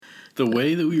The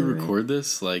way that we record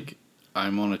this, like,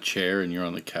 I'm on a chair and you're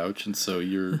on the couch, and so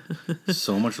you're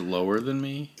so much lower than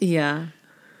me. Yeah.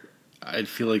 I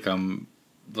feel like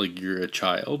you're a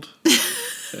child,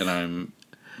 and I'm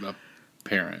a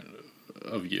parent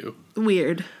of you.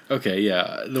 Weird. Okay,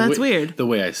 yeah. That's weird. The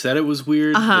way I said it was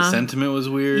weird. The sentiment was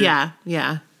weird. Yeah.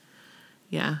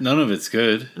 None of it's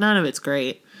good. None of it's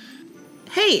great.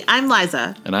 Hey, I'm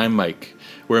Liza. And I'm Mike.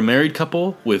 We're a married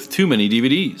couple with too many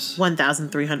DVDs.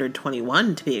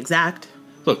 1,321 to be exact.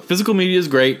 Look, physical media is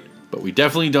great, but we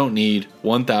definitely don't need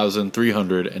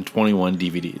 1,321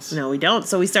 DVDs. No, we don't.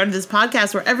 So we started this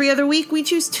podcast where every other week we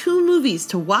choose 2 movies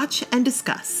to watch and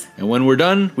discuss. And when we're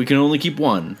done, we can only keep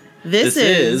one. This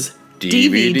is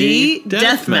DVD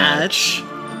Deathmatch.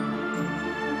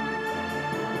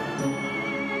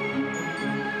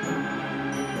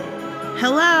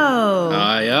 Hello.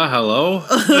 Yeah, hello.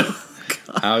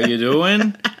 How you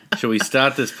doing? Should we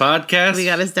start this podcast? We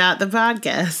got to start the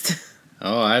podcast.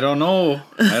 Oh, I don't know.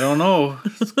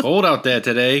 It's cold out there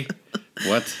today.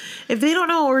 What? If they don't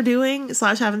know what we're doing /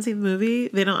 haven't seen the movie,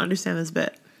 they don't understand this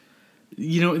bit.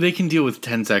 You know, they can deal with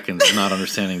 10 seconds of not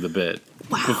understanding the bit.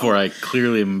 Wow. Before I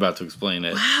clearly am about to explain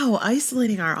it. Wow,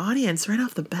 isolating our audience right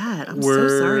off the bat. I'm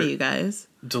so sorry, you guys.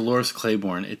 Dolores,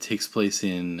 Claiborne. It takes place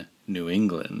in New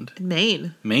England.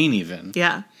 Maine. Maine, even.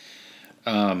 Yeah.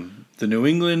 The New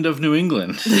England of New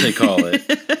England, they call it.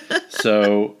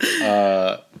 So,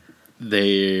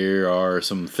 there are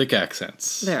some thick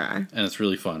accents. There are. And it's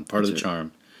really fun. Part of the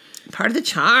charm. Part of the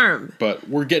charm. But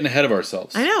we're getting ahead of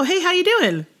ourselves. I know. Hey, how you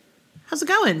doing? How's it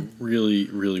going? Really,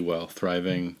 really well.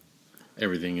 Thriving.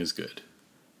 Everything is good.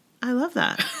 I love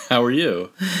that. How are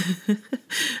you?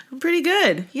 I'm pretty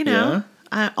good. You know.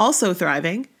 Yeah? Also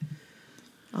thriving.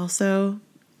 Also,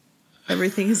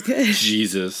 everything is good.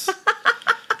 Jesus.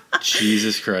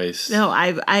 Jesus Christ. No,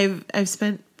 I've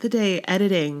spent the day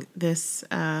editing this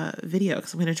video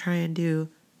because I'm going to try and do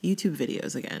YouTube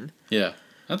videos again. Yeah,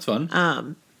 that's fun.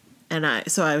 And I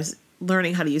was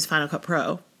learning how to use Final Cut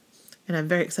Pro, and I'm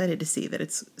very excited to see that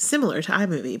it's similar to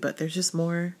iMovie, but there's just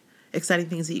more exciting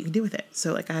things that you can do with it.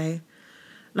 So, like, I,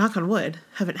 knock on wood,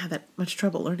 haven't had that much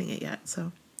trouble learning it yet.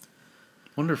 So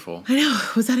wonderful. I know.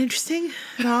 Was that interesting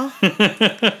at all?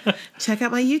 Check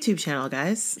out my YouTube channel,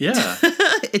 guys. Yeah.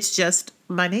 It's just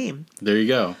my name. There you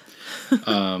go.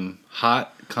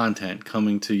 Hot content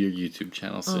coming to your YouTube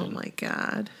channel soon. Oh my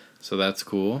God. So that's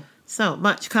cool. So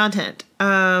much content.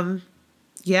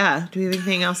 Yeah. Do we have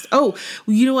anything else? Oh,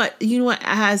 you know what? You know what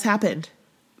has happened?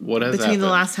 What has Between happened? the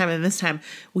last time and this time,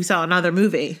 we saw another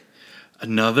movie.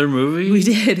 Another movie? We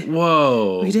did.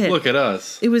 Whoa. We did. Look at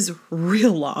us. It was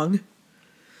real long.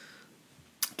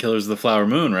 Killers of the Flower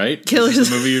Moon, right? Killers Is this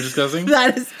the movie you're discussing?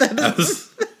 That is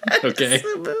okay.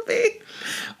 the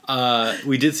movie.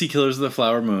 We did see Killers of the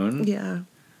Flower Moon. Yeah.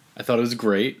 I thought it was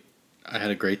great. I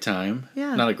had a great time.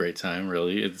 Yeah. Not a great time,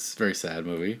 really. It's a very sad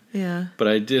movie. Yeah. But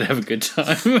I did have a good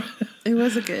time. It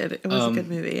was a good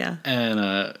movie, yeah.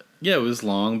 And, yeah, it was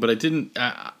long, but I didn't...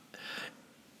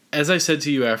 as I said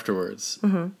to you afterwards,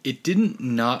 it didn't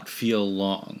not feel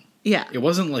long. Yeah. It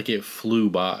wasn't like it flew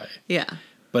by. Yeah.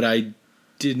 But it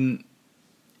didn't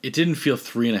feel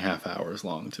 3.5 hours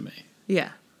long to me. Yeah.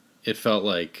 It felt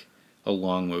like a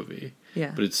long movie.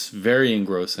 Yeah. But it's very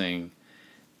engrossing.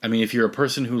 I mean, if you're a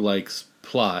person who likes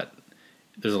plot,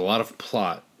 there's a lot of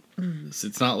plot.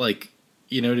 It's not like,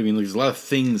 you know what I mean? There's a lot of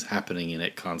things happening in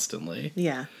it constantly.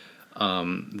 Yeah.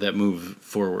 That move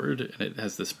forward, and it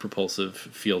has this propulsive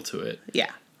feel to it. Yeah.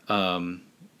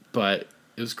 But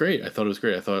it was great. I thought it was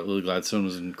great. I thought Lily Gladstone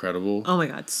was incredible. Oh my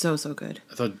God, so good.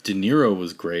 I thought De Niro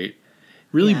was great.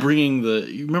 Really bringing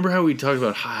you remember how we talked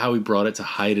about how we brought it to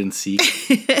hide and seek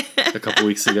a couple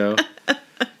weeks ago?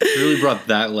 Really brought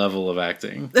that level of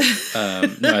acting. No,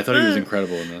 I thought he was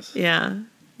incredible in this. Yeah.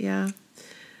 Yeah.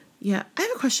 Yeah. I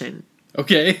have a question.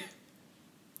 Okay.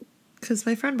 Because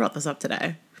my friend brought this up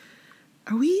today.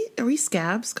 Are we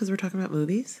scabs because we're talking about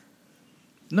movies?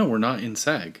 No, we're not in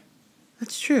SAG.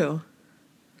 That's true.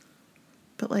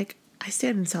 But, like, I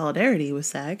stand in solidarity with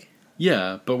SAG.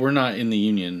 Yeah, but we're not in the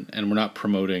union, and we're not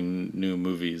promoting new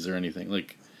movies or anything.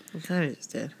 Like, We kind of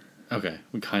just did. Okay,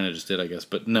 we kind of just did, I guess.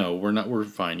 But no, we're not. We're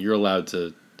fine. You're allowed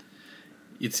to...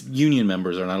 It's union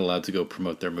members are not allowed to go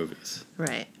promote their movies.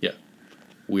 Right. Yeah.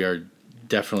 We are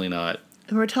definitely not...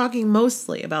 And we're talking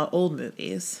mostly about old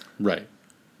movies. Right.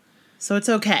 So it's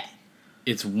okay.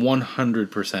 It's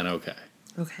 100% okay.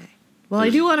 Okay. Well, I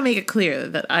do want to make it clear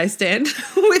that I stand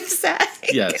with SAG.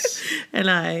 Yes. And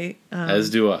I... as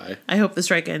do I. I hope the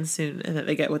strike ends soon and that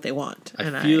they get what they want.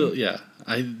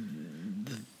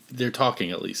 They're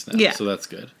talking at least now. Yeah. So that's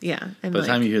good. Yeah. And By the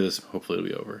time you hear this, hopefully it'll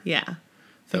be over. Yeah.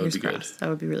 That would be crossed. good. That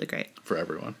would be really great. For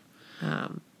everyone.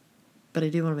 But I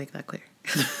do want to make that clear.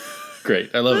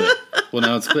 Great. I love it. Well,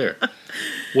 now it's clear.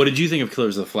 What did you think of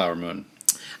Killers of the Flower Moon?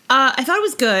 I thought it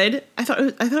was good. I thought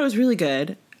it was really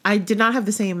good. I did not have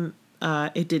the same.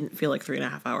 It didn't feel like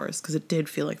 3.5 hours because it did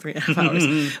feel like 3.5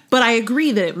 hours. But I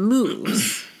agree that it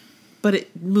moves. But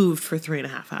it moved for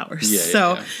 3.5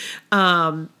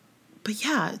 hours. But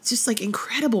yeah, it's just like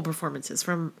incredible performances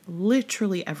from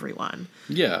literally everyone.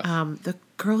 Yeah. The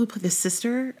girl who played the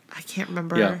sister, I can't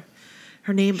remember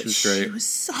her name, but she was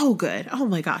so good. Oh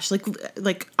my gosh.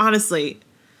 Like honestly,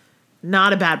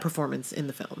 not a bad performance in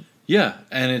the film. Yeah.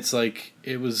 And it's like,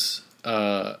 it was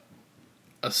a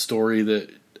story that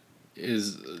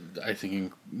is, I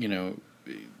think, you know,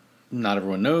 not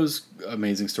everyone knows,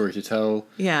 amazing story to tell.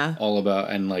 Yeah. All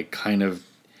about, and like kind of,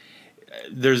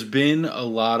 there's been a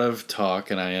lot of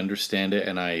talk, and I understand it,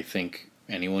 and I think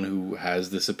anyone who has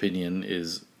this opinion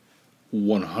is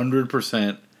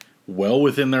 100% well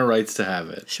within their rights to have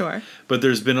it. Sure. But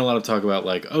there's been a lot of talk about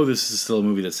like, oh, this is still a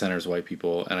movie that centers white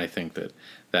people, and I think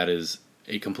that is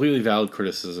a completely valid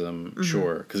criticism,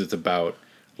 sure, because it's about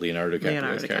Leonardo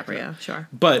DiCaprio's character. Sure.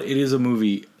 But it is a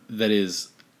movie that is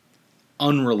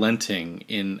unrelenting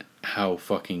in how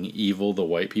fucking evil the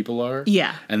white people are.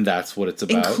 Yeah. And that's what it's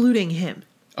about. Including him.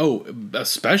 Oh,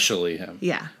 especially him.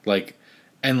 Yeah. Like,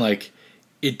 and like,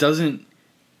 it doesn't,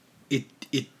 it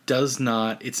does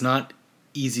not, it's not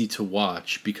easy to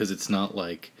watch because it's not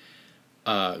like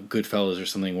Goodfellas or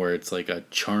something where it's like a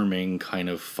charming kind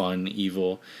of fun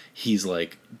evil. He's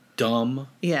like dumb.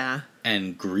 Yeah.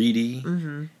 And greedy.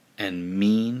 Mm-hmm. And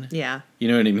mean. Yeah. You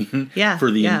know what I mean? Yeah. For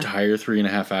the entire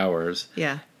 3.5 hours.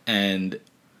 Yeah. And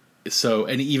so,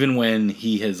 and even when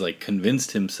he has like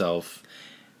convinced himself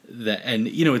that, and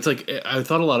you know, it's like, I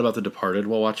thought a lot about The Departed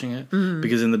while watching it,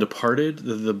 because in The Departed,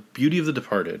 the beauty of The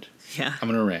Departed. Yeah. I'm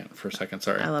going to rant for a second.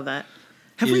 Sorry. I love that.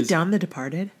 Have we done The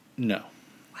Departed? No.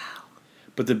 Wow.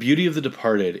 But the beauty of The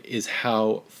Departed is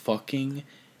how fucking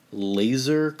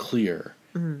laser clear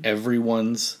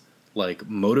everyone's like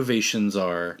motivations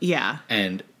are. Yeah.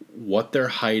 And what they're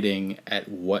hiding at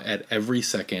every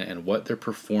second, and what they're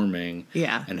performing.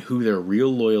 Yeah. And who their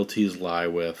real loyalties lie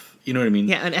with. You know what I mean?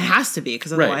 Yeah, and it has to be,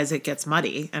 because otherwise it gets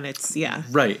muddy, and it's,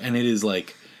 Right, and it is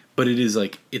like, but it is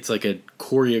like, it's like a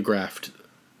choreographed,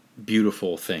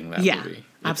 beautiful thing, that movie. It's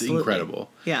absolutely incredible.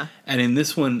 Yeah. And in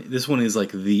this one is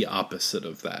like the opposite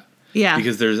of that. Yeah.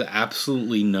 Because there's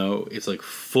absolutely it's like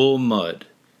full mud,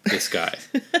 this guy,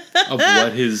 of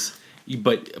what his,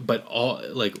 but all,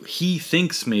 like, he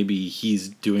thinks maybe he's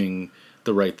doing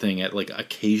the right thing at like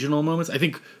occasional moments. I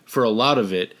think for a lot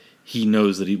of it, he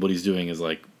knows that what he's doing is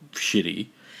like shitty,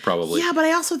 probably. Yeah, but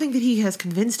I also think that he has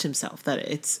convinced himself that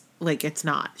it's like, it's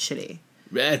not shitty.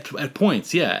 At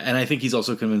points, yeah. And I think he's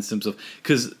also convinced himself,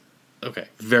 because, okay,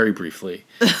 very briefly,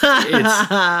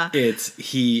 it's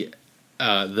the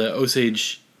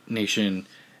Osage Nation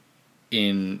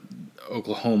in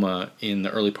Oklahoma in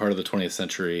the early part of the 20th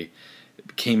century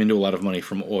came into a lot of money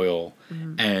from oil,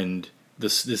 and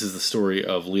this is the story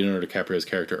of Leonardo DiCaprio's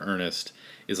character Ernest,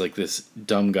 is like this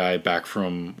dumb guy back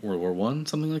from World War I,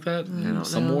 something like that.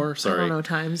 War, sorry. I don't know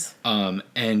times.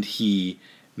 And he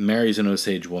marries an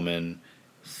Osage woman,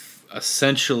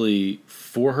 essentially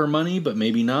for her money, but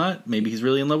maybe not. Maybe he's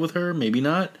really in love with her, maybe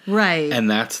not. Right. And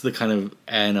that's the kind of,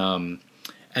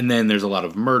 and then there's a lot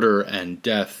of murder and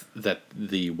death that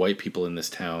the white people in this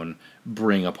town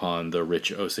bring upon the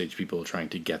rich Osage people trying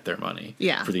to get their money.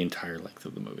 Yeah. For the entire length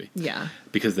of the movie. Yeah.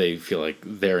 Because they feel like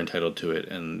they're entitled to it,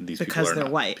 and these people are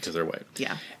not. White. Because they're white.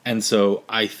 Yeah. And so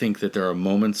I think that there are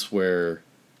moments where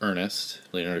Ernest,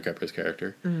 Leonardo DiCaprio's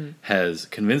character, has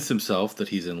convinced himself that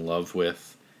he's in love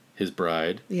with his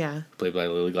bride. Yeah. Played by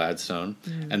Lily Gladstone.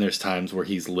 And there's times where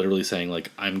he's literally saying,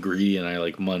 like, I'm greedy and I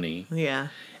like money. Yeah.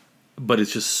 But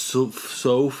it's just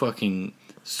so fucking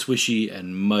swishy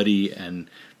and muddy, and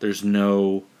there's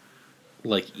no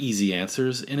like easy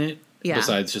answers in it. Yeah.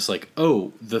 Besides just like,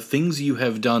 oh, the things you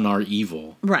have done are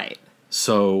evil. Right.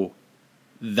 So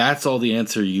that's all the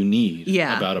answer you need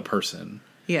about a person.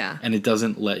 Yeah. And it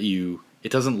doesn't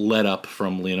let up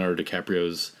from Leonardo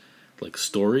DiCaprio's like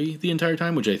story the entire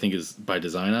time, which I think is by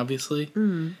design, obviously.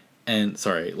 And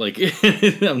sorry, like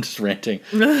I'm just ranting.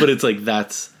 But it's like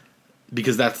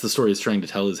because that's the story it's trying to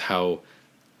tell, is how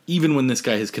even when this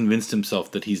guy has convinced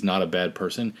himself that he's not a bad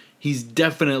person, he's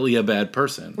definitely a bad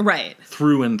person. Right.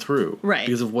 Through and through. Right.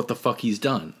 Because of what the fuck he's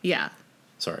done. Yeah.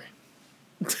 Sorry.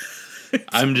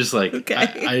 I'm just like,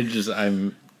 okay.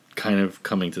 I'm kind of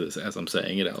coming to this as I'm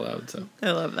saying it out loud. So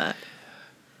I love that.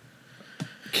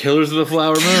 Killers of the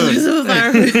Flower Moon. Killers of the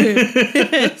Flower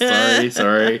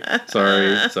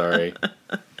Moon. Sorry.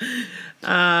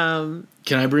 Can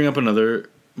I bring up another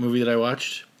movie that I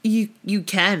watched? You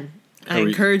can. I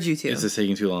encourage you to. Is this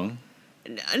taking too long?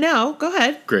 No, go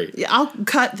ahead. Great. Yeah, I'll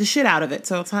cut the shit out of it,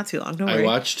 so it's not too long. Don't worry. I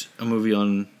watched a movie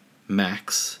on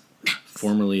Max,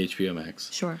 formerly HBO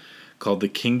Max. Sure. Called The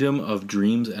Kingdom of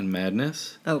Dreams and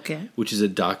Madness. Okay. Which is a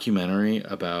documentary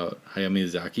about Hayao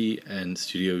Miyazaki and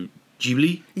Studio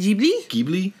Ghibli.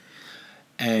 Ghibli?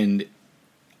 And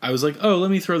I was like, oh, let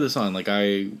me throw this on. Like,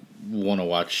 I want to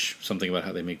watch something about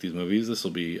how they make these movies. This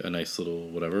will be a nice little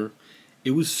whatever.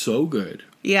 It was so good.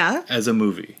 Yeah. As a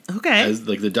movie. Okay. As,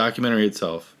 like, the documentary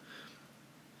itself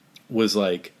was,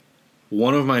 like,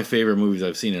 one of my favorite movies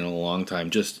I've seen in a long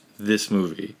time. Just this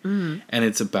movie. Mm-hmm. And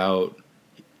it's about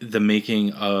the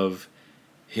making of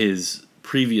his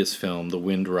previous film, The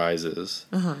Wind Rises.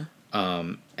 Uh-huh.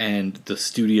 And the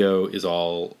studio is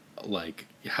all, like,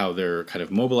 how they're kind of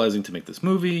mobilizing to make this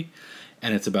movie.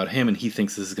 And it's about him, and he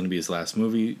thinks this is going to be his last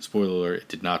movie. Spoiler alert, it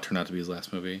did not turn out to be his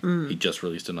last movie. He just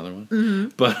released another one. Mm-hmm.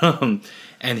 But,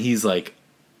 and he's, like,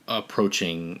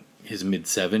 approaching his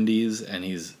mid-70s, and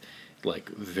he's, like,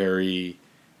 very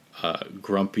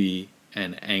grumpy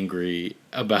and angry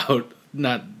about,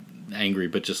 not angry,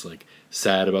 but just, like,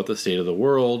 sad about the state of the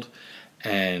world.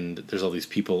 And there's all these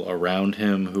people around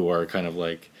him who are kind of,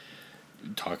 like,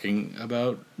 talking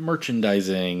about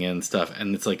merchandising and stuff.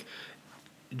 And it's, like,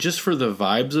 just for the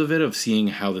vibes of it, of seeing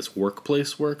how this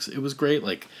workplace works, it was great.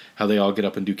 Like, how they all get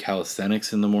up and do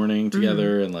calisthenics in the morning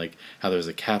together, and, like, how there's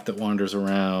a cat that wanders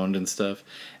around and stuff.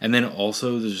 And then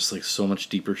also, there's just, like, so much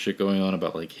deeper shit going on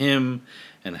about, like, him,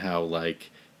 and how,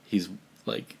 like, he's,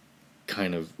 like,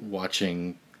 kind of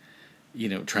watching, you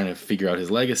know, trying to figure out his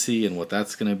legacy and what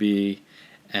that's going to be.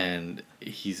 And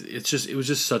it was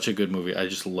just such a good movie. I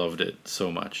just loved it so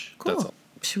much. Cool. That's all.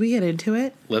 Should we get into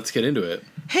it? Let's get into it.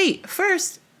 Hey,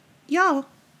 first, y'all,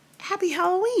 happy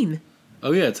Halloween.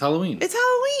 Oh, yeah, it's Halloween. It's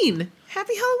Halloween.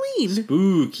 Happy Halloween.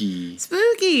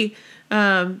 Spooky.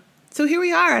 So here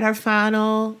we are at our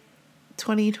final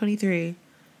 2023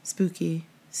 spooky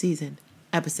season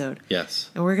episode.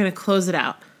 Yes. And we're going to close it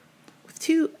out with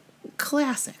two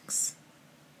classics.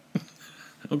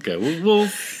 Okay, we'll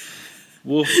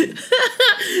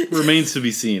remains to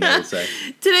be seen, I would say.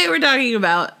 Today we're talking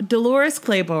about Dolores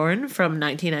Claiborne from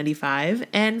 1995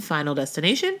 and Final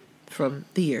Destination from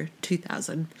the year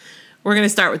 2000. We're going to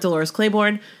start with Dolores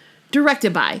Claiborne,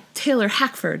 directed by Taylor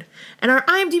Hackford. And our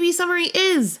IMDb summary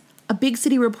is: a big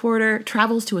city reporter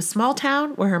travels to a small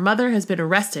town where her mother has been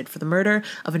arrested for the murder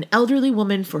of an elderly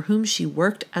woman for whom she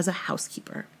worked as a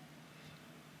housekeeper.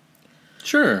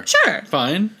 Sure.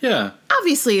 Fine. Yeah.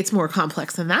 Obviously, it's more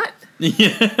complex than that.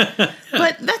 Yeah.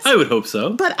 But that's. I would hope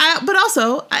so. But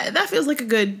also, that feels like a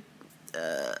good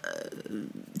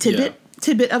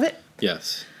tidbit of it.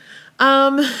 Yes.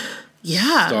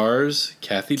 Yeah. Stars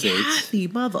Kathy Bates. Kathy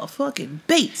motherfucking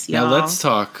Bates, y'all. Now let's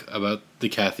talk about the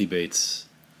Kathy Bates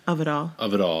of it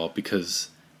all, because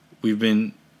we've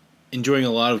been enjoying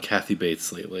a lot of Kathy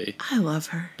Bates lately. I love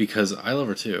her. Because I love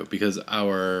her too. Because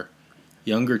our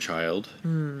younger child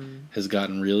has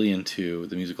gotten really into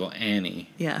the musical Annie.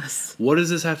 Yes. What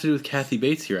does this have to do with Kathy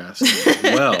Bates, you're asking?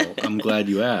 Well, I'm glad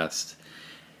you asked.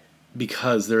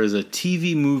 Because there is a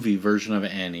TV movie version of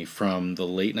Annie from the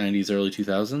late 90s, early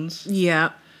 2000s.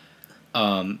 Yeah.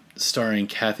 Starring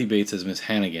Kathy Bates as Miss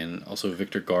Hannigan, also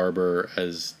Victor Garber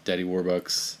as Daddy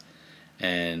Warbucks,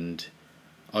 and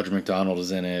Audra McDonald is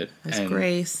in it. As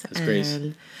Grace.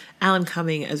 And Alan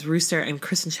Cumming as Rooster, and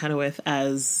Kristen Chenoweth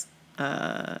as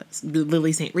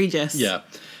Lily St. Regis. Yeah.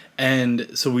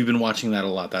 And so we've been watching that a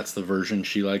lot. That's the version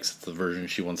she likes. It's the version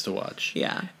she wants to watch.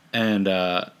 Yeah. And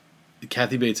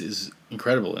Kathy Bates is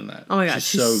incredible in that. Oh my God,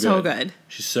 she's so good.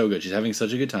 She's so good. She's having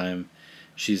such a good time.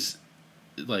 She's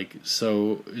like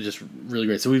so just really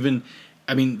great. So we've been,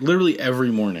 I mean, literally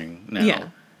every morning now. Yeah.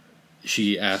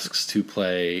 She asks to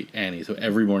play Annie. So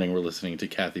every morning we're listening to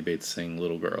Kathy Bates sing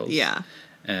Little Girls. Yeah.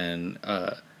 And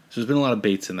so there's been a lot of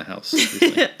Bates in the house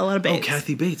recently. A lot of Bates. Oh,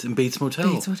 Kathy Bates and Bates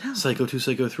Motel. Bates Motel. Psycho 2,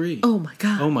 Psycho 3. Oh my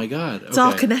God. Okay. It's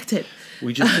all connected.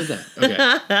 We just did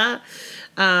that.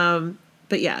 Okay.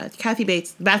 But yeah, Kathy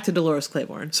Bates, back to Dolores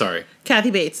Claiborne. Sorry.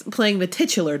 Kathy Bates playing the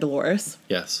titular Dolores.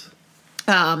 Yes.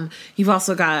 You've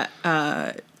also got,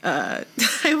 I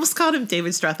almost called him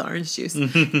David Strath Orange Juice.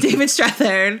 David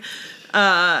Strathairn.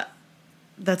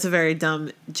 That's a very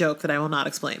dumb joke that I will not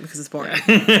explain because it's boring.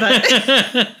 But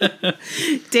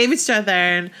David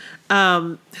Strathairn.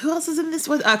 Who else is in this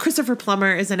one? Christopher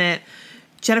Plummer is in it.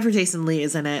 Jennifer Jason Leigh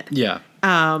is in it. Yeah.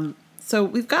 So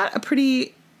we've got a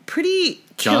pretty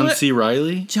John C.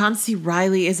 Reilly? John C.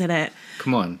 Reilly is in it.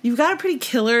 Come on. You've got a pretty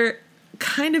killer,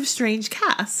 kind of strange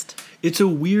cast. It's a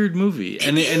weird movie.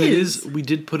 And it is, we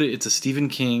did put it, it's a Stephen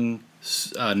King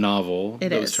novel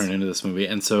that was turned into this movie.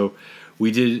 And so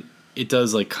it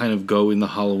does like kind of go in the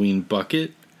Halloween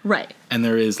bucket. Right. And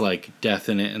there is like death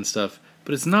in it and stuff.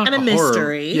 But it's not and a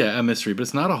mystery. Yeah, a mystery. But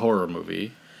it's not a horror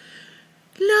movie.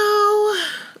 No.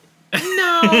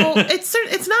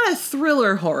 It's not a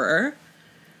thriller horror.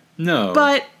 No.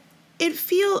 But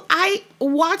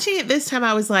watching it this time,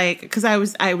 I was like, because I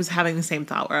was having the same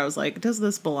thought where I was like, does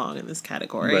this belong in this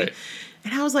category? Right.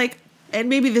 And I was like, and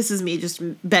maybe this is me just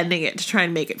bending it to try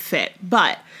and make it fit,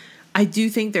 but I do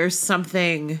think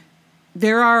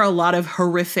there are a lot of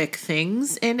horrific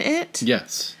things in it.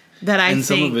 Yes. That I think... And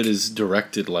some of it is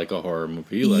directed like a horror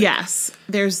movie. Like, yes.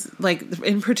 There's, like,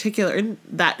 in particular, in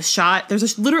that shot,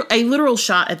 there's a literal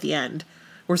shot at the end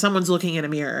where someone's looking in a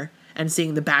mirror and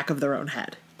seeing the back of their own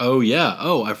head. Oh, yeah.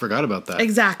 Oh, I forgot about that.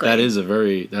 Exactly. That is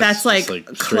that's like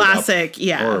classic,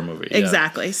 horror movie. Yeah.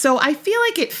 Exactly. So I feel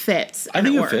like it fits. I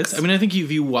think it fits. I mean, I think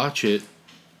if you watch it,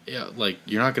 like,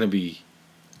 you're not going to be...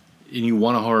 And you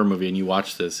want a horror movie and you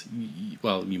watch this,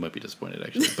 well, you might be disappointed,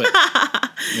 actually. But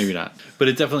maybe not. But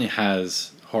it definitely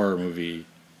has horror movie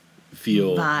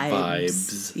feel,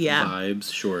 vibes. Yeah.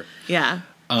 Vibes, sure. Yeah.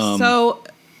 So,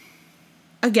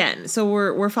 again,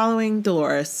 we're following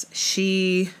Dolores.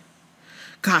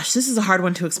 Gosh, this is a hard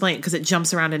one to explain because it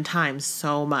jumps around in time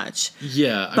so much.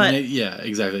 Yeah,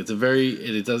 exactly.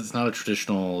 It's not a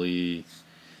traditionally,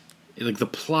 like, the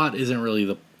plot isn't really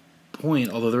the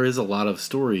point, although there is a lot of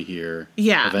story here.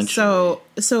 Yeah. Eventually.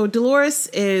 So Dolores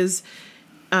is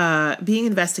being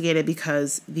investigated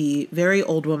because the very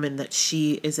old woman that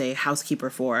she is a housekeeper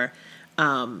for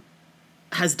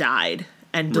has died,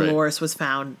 and Dolores was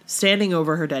found standing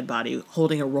over her dead body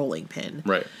holding a rolling pin.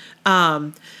 Right.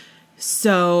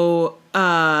 So,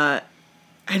 and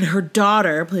her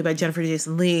daughter, played by Jennifer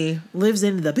Jason Leigh, lives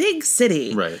in the big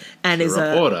city. Right. And is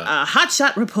a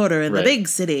hotshot reporter in the big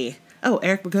city. Oh,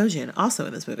 Eric Bogosian, also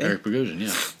in this movie. Eric Bogosian,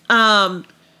 yeah.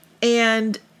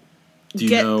 And... Do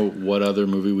you know what other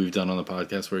movie we've done on the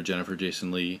podcast where Jennifer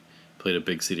Jason Leigh played a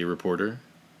big city reporter?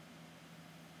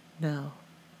 No.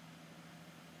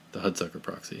 The Hudsucker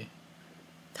Proxy.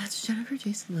 That's Jennifer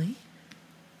Jason Leigh?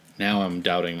 Now I'm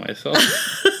doubting myself.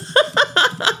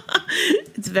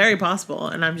 It's very possible,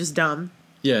 and I'm just dumb.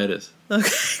 Yeah, it is.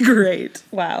 Okay, great.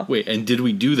 Wow. Wait, and did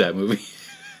we do that movie?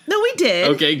 No, we did.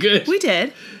 Okay, good. We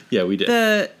did. Yeah, we did.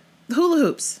 The hula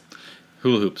hoops.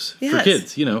 Hula hoops. Yes. For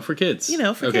kids, for kids. For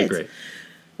kids. Okay, great.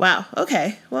 Wow,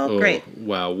 okay. Well, great.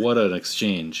 Wow, what an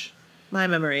exchange. My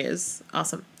memory is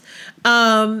awesome.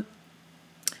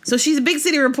 So she's a big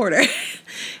city reporter,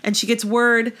 and she gets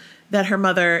word that her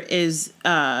mother is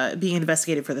being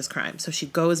investigated for this crime. So she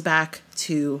goes back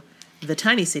to the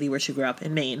tiny city where she grew up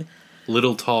in Maine.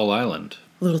 Little Tall Island.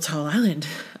 Little Tall Island.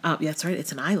 Yeah, that's right.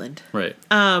 It's an island. Right.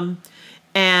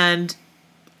 And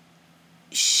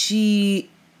she...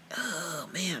 Oh,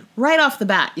 man. Right off the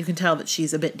bat, you can tell that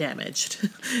she's a bit damaged.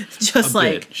 Just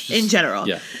in general.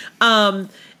 Yeah.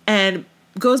 And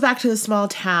goes back to the small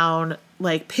town,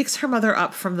 like, picks her mother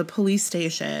up from the police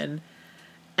station...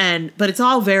 But it's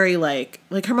all very, like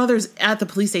her mother's at the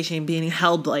police station being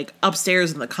held, like,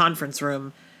 upstairs in the conference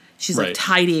room. She's, like,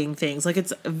 tidying things. Like,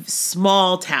 it's a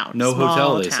small town. No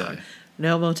hotel, they say.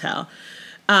 No motel.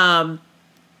 And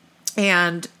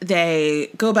they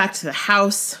go back to the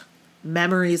house.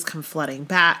 Memories come flooding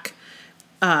back,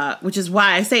 which is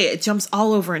why I say it jumps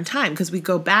all over in time, because we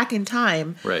go back in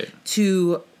time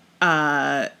to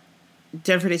Jennifer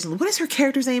Jason. What is her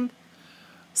character's name?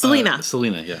 Selena.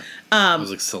 Selena, yeah. I was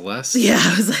like, Celeste? Yeah,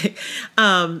 I was like...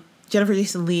 Jennifer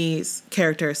Jason Leigh's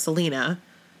character, Selena,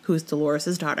 who's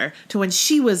Dolores' daughter, to when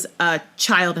she was a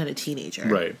child and a teenager.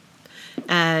 Right.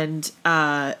 And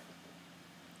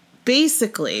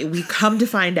basically, we come to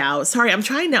find out... Sorry, I'm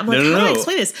trying to... I'm like, how do I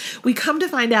explain this? We come to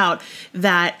find out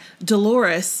that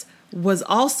Dolores was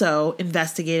also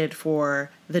investigated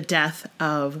for the death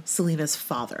of Selena's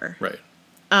father. Right.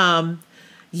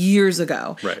 Years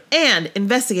ago. Right. And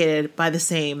investigated by the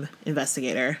same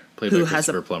investigator. Played by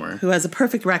Christopher Plummer. Who has a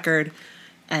perfect record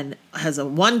and has a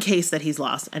one case that he's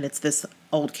lost, and it's this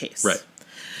old case. Right.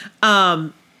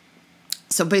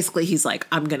 So basically he's like,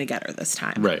 I'm going to get her this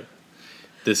time. Right.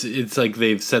 It's like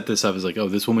they've set this up as like, oh,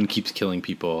 this woman keeps killing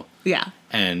people. Yeah.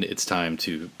 And it's time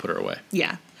to put her away.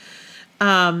 Yeah.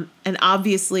 And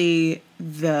obviously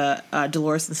the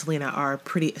Dolores and Selena are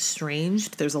pretty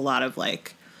estranged. There's a lot of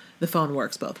like, the phone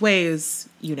works both ways.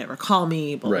 You never call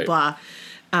me, blah, blah,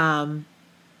 blah.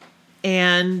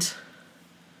 And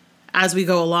as we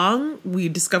go along, we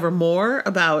discover more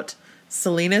about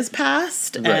Selena's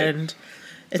past and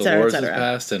et cetera, Dolores' et cetera.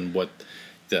 past and what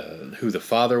who the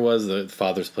father was. The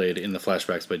father's played in the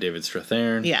flashbacks by David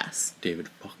Strathairn. Yes. David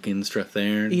fucking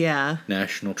Strathairn. Yeah.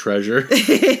 National treasure.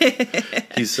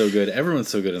 He's so good. Everyone's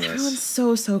so good in this. Everyone's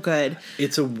so good.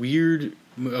 It's a weird...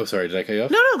 Oh, sorry. Did I cut you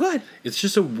off? No, go ahead. It's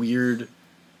just a weird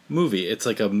movie. It's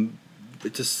like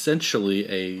it's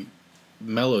essentially a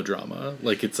melodrama.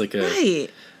 Like, it's like a... Right.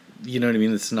 You know what I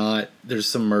mean? It's not... There's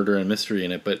some murder and mystery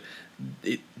in it, but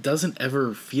it doesn't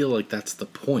ever feel like that's the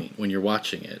point when you're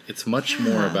watching it. It's much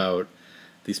more about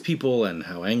these people and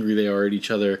how angry they are at each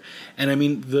other. And I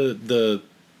mean, the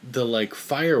like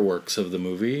fireworks of the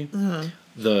movie,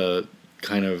 the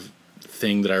kind of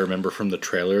thing that I remember from the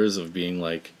trailers of being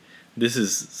like, this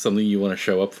is something you want to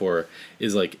show up for,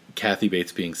 is like Kathy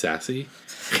Bates being sassy.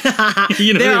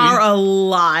 You know there what I mean? are a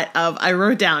lot of... I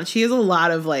wrote down, she has a lot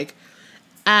of like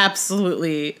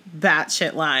absolutely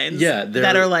batshit lines. Yeah,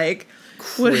 that are like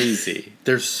crazy.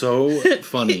 They're so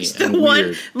funny and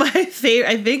weird. My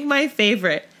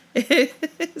favorite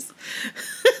is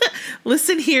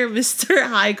listen here, Mr.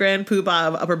 High Grand Poobah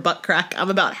of Upper Butt Crack. I'm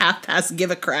about half past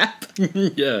give a crap.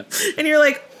 Yeah. And you're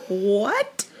like,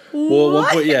 what? Well,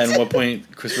 at one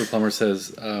point, Christopher Plummer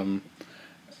says, I'm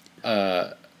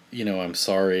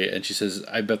sorry. And she says,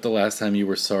 I bet the last time you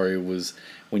were sorry was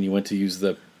when you went to use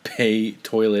the pay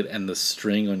toilet and the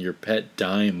string on your pet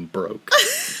dime broke.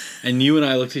 And you and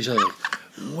I looked at each other like,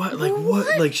 what? Like,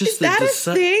 what? Like, just Is that a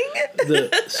thing?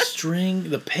 The string,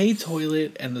 the pay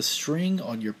toilet and the string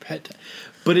on your pet.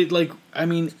 But it, like, I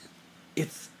mean,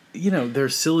 it's, they're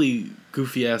silly,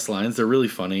 goofy ass lines. They're really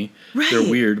funny. Right. They're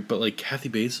weird, but like Kathy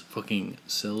Bates fucking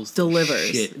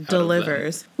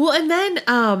delivers. Well, and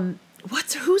then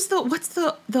what's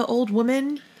the old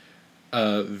woman?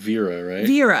 Vera, right?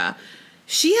 Vera.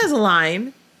 She has a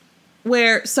line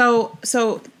where so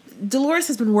Dolores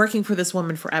has been working for this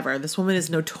woman forever. This woman is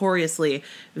notoriously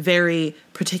very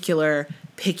particular,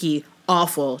 picky,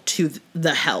 awful to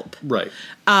the help. Right.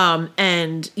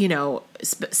 And,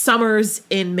 summers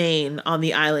in Maine on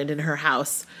the island in her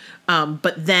house.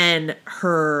 But then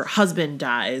her husband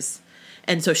dies.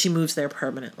 And so she moves there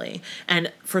permanently.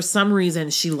 And for some reason,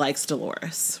 she likes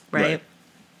Dolores. Right.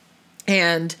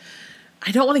 And I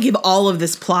don't want to give all of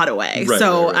this plot away. Right.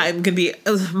 I'm going to be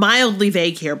mildly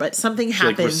vague here, but something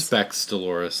happens. Like respects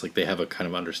Dolores. Like they have a kind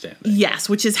of understanding. Yes,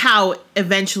 which is how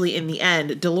eventually in the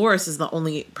end, Dolores is the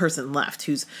only person left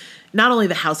who's not only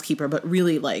the housekeeper, but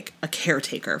really like a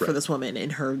caretaker for this woman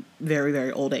in her very,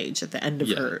 very old age at the end of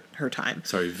her time.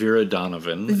 Sorry, Vera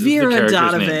Donovan. Vera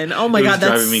Donovan. Name. Oh my God,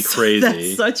 that's driving me crazy.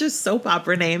 That's such a soap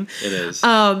opera name. It is.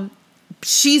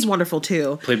 She's wonderful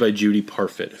too. Played by Judy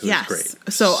Parfitt, who's great.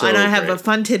 So and I have a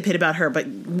fun tidbit about her, but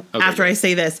after I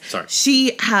say this,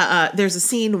 she there's a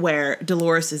scene where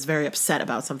Dolores is very upset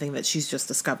about something that she's just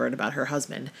discovered about her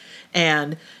husband,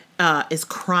 and is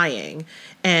crying,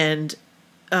 and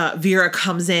Vera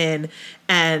comes in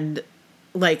and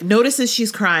like notices she's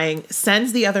crying,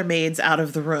 sends the other maids out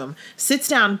of the room, sits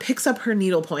down, picks up her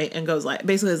needlepoint, and goes like,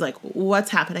 basically is like,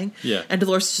 what's happening? Yeah. And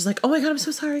Dolores is just like, oh my God, I'm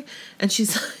so sorry. And she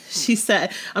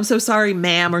said, I'm so sorry,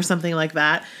 ma'am, or something like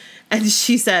that. And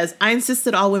she says, I insist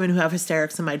that all women who have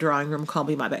hysterics in my drawing room call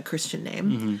me by that Christian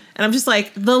name. Mm-hmm. And I'm just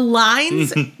like, the lines,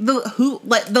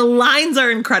 the lines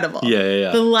are incredible.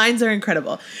 Yeah. The lines are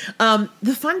incredible.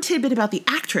 The fun tidbit about the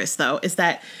actress, though, is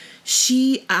that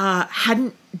she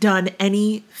hadn't done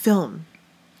any film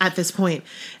at this point,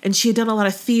 and she had done a lot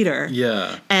of theater.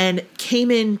 Yeah. And came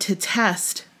in to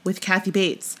test with Kathy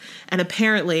Bates. And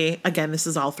apparently, again, this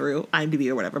is all through IMDb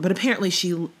or whatever, but apparently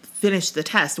she finished the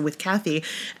test with Kathy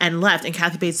and left, and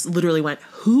Kathy Bates literally went,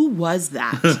 who was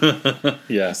that?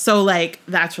 Yeah. So, like,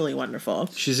 that's really wonderful.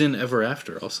 She's in Ever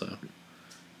After also.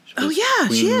 Queen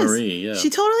she is. Marie, yeah.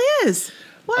 She totally is.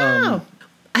 Wow.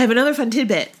 I have another fun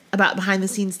tidbit about behind the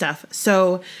scenes stuff.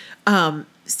 So,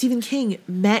 Stephen King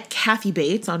met Kathy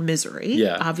Bates on Misery,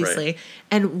 obviously,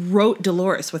 and wrote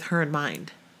Dolores with her in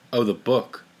mind. Oh, the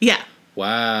book. Yeah.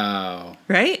 Wow.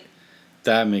 Right?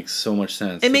 That makes so much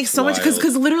sense. It makes so much,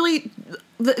 because literally,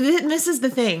 this is the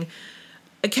thing.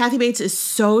 Kathy Bates is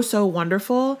so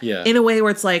wonderful in a way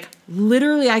where it's like,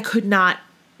 literally, I could not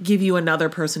give you another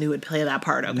person who would play that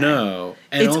part. Okay? No.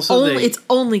 And it's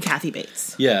only Kathy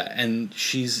Bates. Yeah, and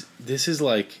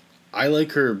I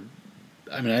like her.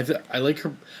 I mean, I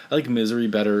like Misery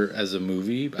better as a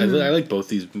movie. Mm-hmm. I like both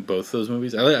those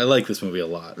movies. I like this movie a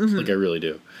lot. Mm-hmm. Like, I really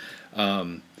do.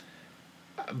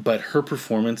 But her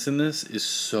performance in this is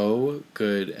so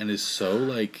good and is so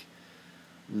like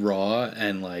raw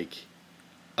and like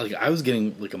I was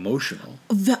getting like emotional.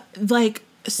 I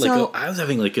was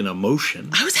having like an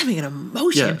emotion. I was having an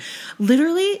emotion. Yeah.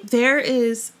 Literally, there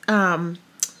is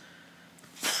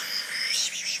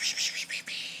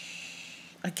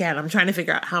again, I'm trying to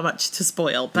figure out how much to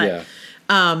spoil, but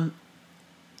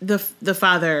the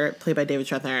father, played by David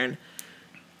Strathairn,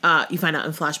 you find out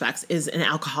in flashbacks, is an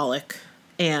alcoholic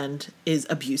and is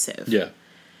abusive. Yeah.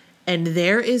 And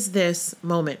there is this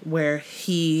moment where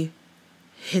he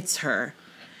hits her.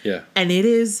 Yeah. And it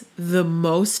is the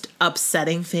most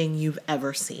upsetting thing you've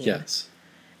ever seen. Yes.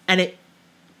 And it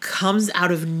comes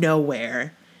out of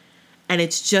nowhere. And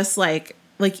it's just like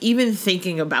even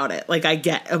thinking about it, like I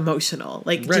get emotional.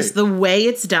 Like just the way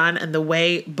it's done and the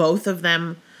way both of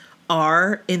them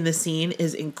are in the scene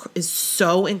is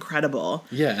so incredible.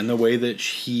 Yeah, and the way that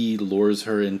he lures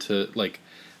her into, like,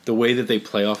 the way that they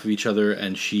play off of each other,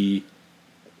 and she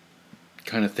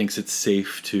kind of thinks it's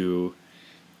safe to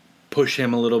push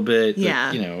him a little bit.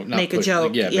 Yeah, like, not make push, a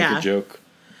joke. Like, make a joke,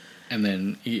 and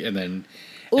then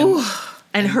ooh,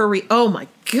 and her oh my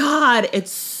god,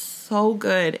 it's so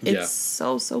good. It's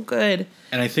so good.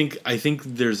 And I think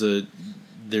there's a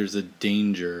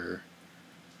danger.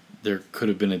 There could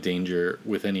have been a danger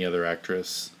with any other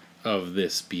actress of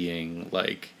this being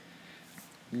like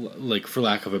for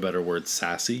lack of a better word,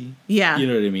 sassy. Yeah. You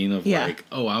know what I mean? Of like,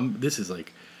 this is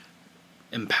like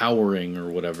empowering or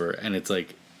whatever. And it's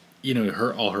like,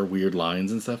 all her weird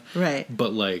lines and stuff. Right.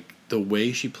 But like the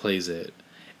way she plays it,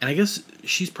 and I guess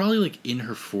she's probably like in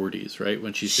her 40s, right?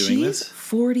 When she's doing this. She's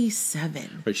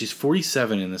 47. Right. She's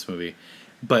 47 in this movie,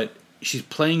 but she's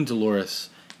playing Dolores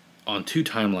on two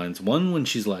timelines. One when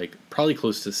she's like probably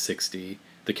close to 60,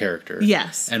 the character.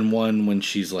 Yes. And one when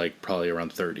she's like probably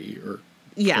around 30 or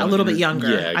 20, a little bit younger.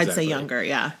 Yeah, exactly. I'd say younger,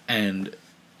 yeah. And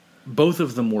both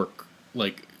of them work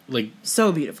like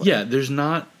so beautiful. Yeah, there's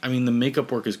not, I mean, the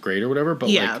makeup work is great or whatever, but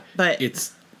but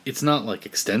it's not like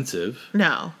extensive.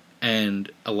 No.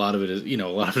 And a lot of it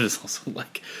is also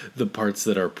like the parts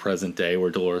that are present day where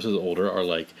Dolores is older are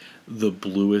like the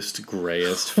bluest,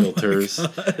 grayest filters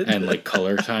and like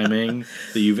color timing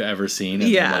that you've ever seen.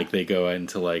 And then, like they go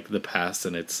into like the past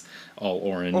and it's all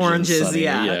oranges, and sunny.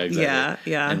 Yeah,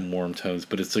 exactly. Yeah. And warm tones,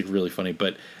 but it's like really funny.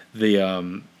 But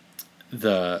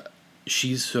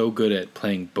she's so good at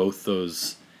playing both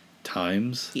those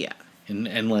times. Yeah.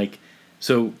 And like,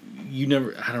 so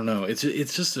I don't know. It's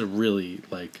just a really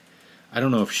like, I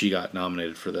don't know if she got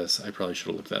nominated for this. I probably should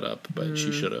have looked that up, but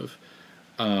she should have.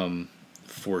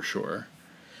 For sure.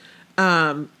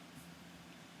 Another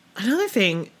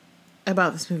thing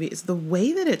about this movie is the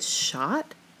way that it's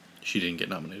shot. She didn't get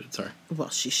nominated, sorry. Well,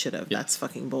 she should have. Yeah. That's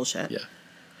fucking bullshit. Yeah.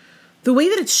 The way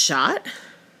that it's shot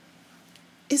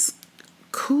is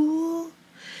cool.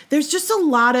 There's just a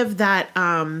lot of that,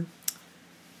 how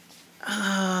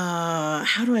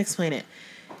do I explain it?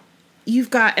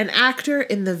 You've got an actor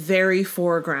in the very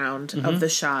foreground of the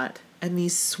shot and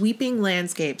these sweeping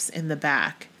landscapes in the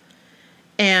back.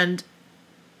 And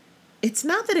it's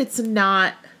not that it's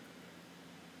not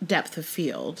depth of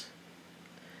field,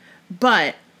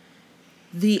 but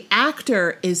the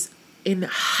actor is in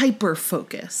hyper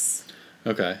focus.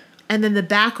 Okay. And then the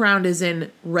background is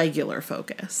in regular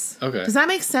focus. Okay. Does that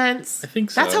make sense? I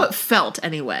think so. That's how it felt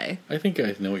anyway. I think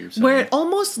I know what you're saying. Where it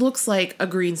almost looks like a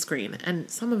green screen,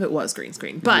 and some of it was green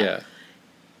screen. But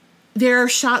there are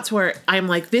shots where I'm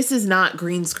like, this is not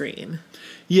green screen.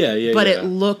 Yeah. But it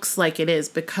looks like it is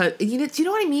because, do you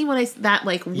know what I mean when I, that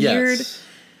like weird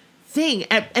thing?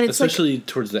 And it's especially like,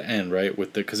 towards the end, right?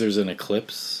 Because there's an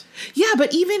eclipse. Yeah,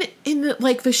 but even in the,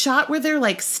 like the shot where they're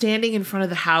like standing in front of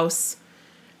the house,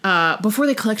 before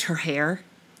they collect her hair.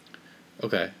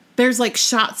 Okay. There's like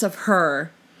shots of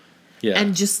her. Yeah.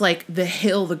 And just like the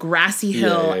hill, the grassy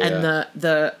hill, and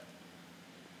the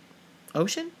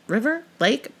ocean, river,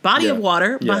 lake, body of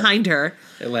water behind her.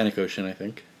 Atlantic Ocean, I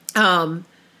think.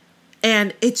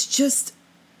 And it's just,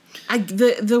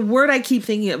 the word I keep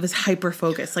thinking of is hyper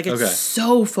focus. Like it's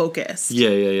so focused.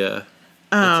 Yeah.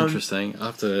 That's interesting. I'll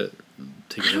have to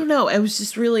take a look. I don't know. I was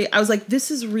just really, I was like, this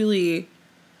is really,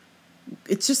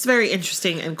 it's just very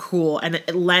interesting and cool, and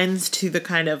it lends to the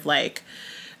kind of like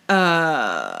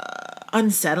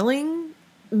unsettling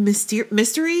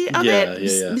mystery of it.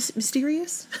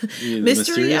 Mysterious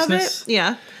mystery of it.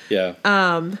 Yeah. Yeah.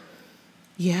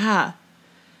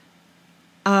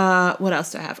 What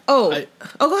else do I have? Go ahead.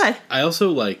 I also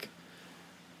like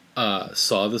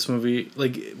saw this movie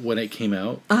like when it came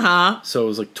out. So it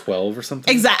was like 12 or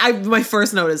something. Exactly. My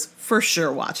first note is for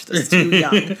sure watch this. Too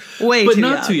young. Way but too young. But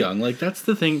not too young. Like that's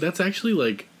the thing. That's actually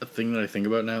like a thing that I think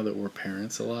about now that we're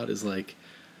parents a lot is like,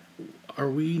 are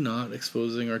we not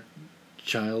exposing our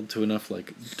child to enough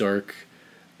like dark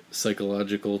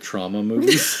psychological trauma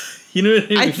movies? You know what I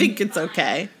mean? I think it's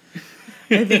okay.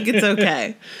 Did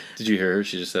you hear her?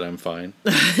 She just said, "I'm fine."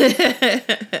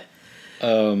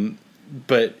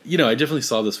 But, you know, I definitely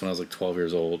saw this when I was like 12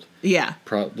 years old. Yeah.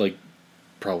 Probably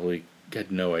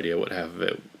had no idea what half of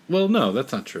it. Well, no,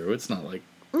 that's not true. It's not like...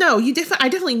 No, I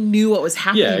definitely knew what was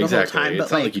happening Yeah, the exactly. whole time. But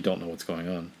it's not like you don't know what's going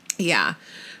on. Yeah.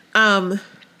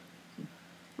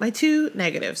 My 2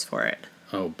 negatives for it.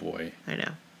 Oh, boy. I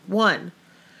know. 1,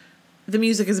 the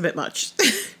music is a bit much.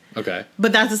 Okay.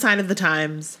 But that's a sign of the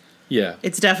times. Yeah.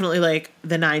 It's definitely like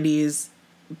the 90s,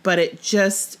 but it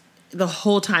just, the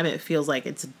whole time it feels like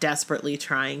it's desperately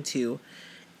trying to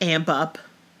amp up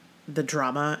the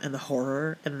drama and the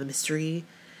horror and the mystery,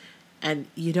 and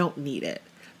you don't need it.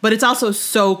 But it's also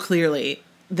so clearly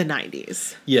the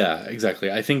 90s. Yeah,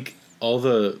 exactly. I think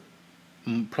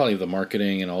probably the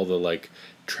marketing and all the like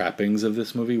trappings of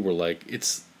this movie were like,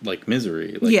 it's like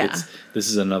Misery. Like, yeah. This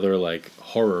is another like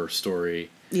horror story.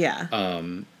 Yeah.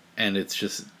 And it's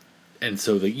just, and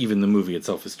so even the movie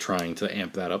itself is trying to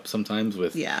amp that up sometimes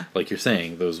with, like you're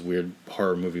saying, those weird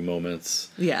horror movie moments.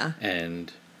 Yeah.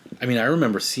 And I mean, I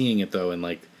remember seeing it though, and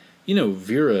like, you know,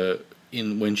 Vera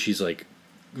when she's like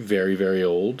very, very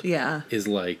old. Yeah. Is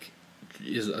like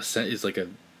a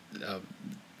not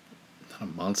a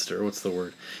monster. What's the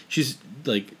word? She's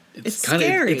like, it's kind of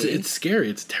scary. It's scary.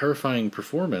 It's a terrifying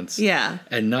performance. Yeah.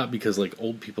 And not because like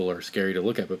old people are scary to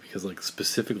look at, but because like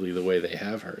specifically the way they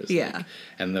have her is like,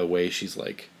 and the way she's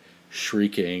like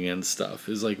shrieking and stuff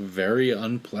is like very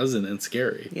unpleasant and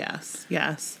scary. Yes.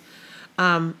 Yes.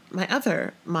 My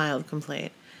other mild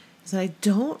complaint is I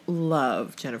don't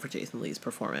love Jennifer Jason Leigh's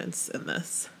performance in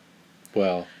this.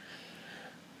 Well,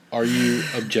 are you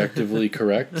objectively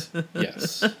correct?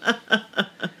 Yes.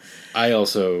 I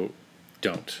also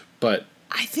don't, but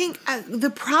I think the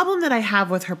problem that I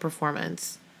have with her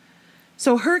performance,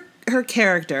 so her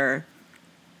character,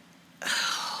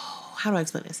 how do I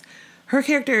explain this? Her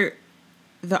character,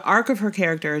 the arc of her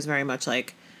character is very much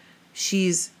like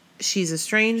she's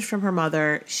estranged from her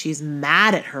mother. She's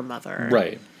mad at her mother.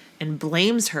 Right. And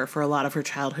blames her for a lot of her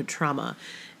childhood trauma.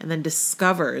 And then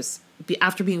discovers,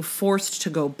 after being forced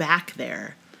to go back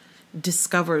there,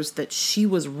 discovers that she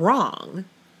was wrong.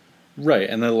 Right.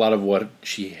 And then a lot of what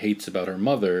she hates about her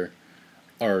mother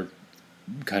are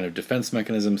kind of defense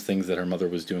mechanisms, things that her mother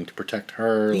was doing to protect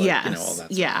her. Like, yes. You know, all that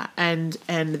stuff. Yeah. And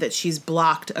that she's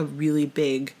blocked a really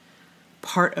big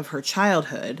part of her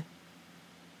childhood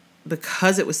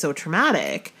because it was so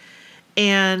traumatic.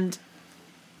 And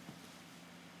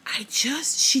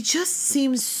she just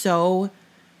seems so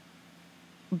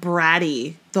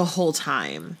bratty the whole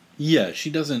time. Yeah,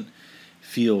 she feels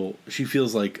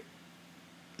like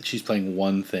she's playing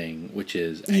one thing, which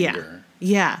is anger.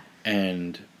 Yeah.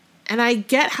 And I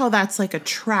get how that's like a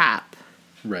trap.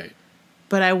 Right.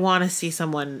 But I want to see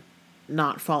someone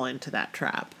not fall into that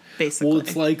trap, basically. Well,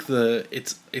 it's like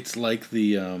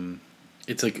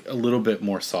it's like a little bit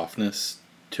more softness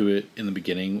to it in the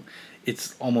beginning.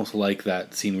 It's almost like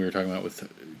that scene we were talking about with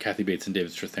Kathy Bates and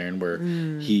David Strathairn, where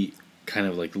he kind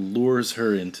of like lures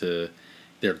her into,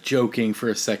 they're joking for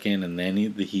a second, and then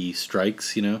he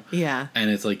strikes, you know? Yeah. And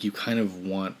it's like you kind of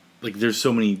want, like there's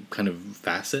so many kind of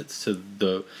facets to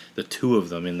the two of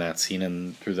them in that scene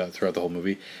and throughout the whole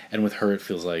movie. And with her, it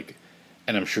feels like,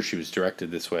 and I'm sure she was directed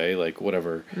this way, like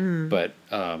whatever, but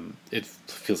it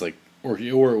feels like, or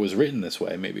it was written this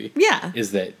way, maybe. Yeah.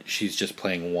 Is that she's just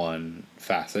playing one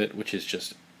facet, which is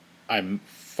just, I'm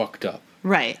fucked up.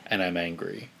 Right. And I'm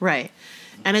angry. Right.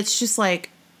 And it's just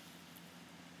like,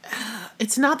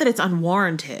 it's not that it's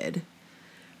unwarranted,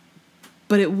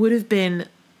 but it would have been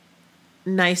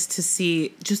nice to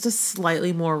see just a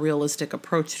slightly more realistic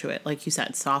approach to it. Like you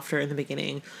said, softer in the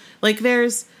beginning. Like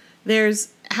there's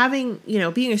having,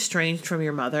 being estranged from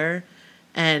your mother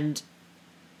and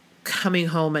coming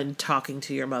home and talking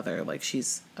to your mother like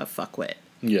she's a fuckwit.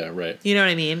 Yeah, right. You know what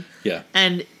I mean? Yeah.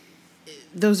 And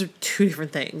those are two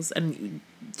different things, and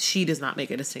she does not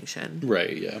make a distinction.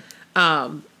 Right, yeah.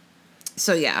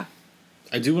 So, yeah.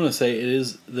 I do want to say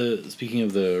speaking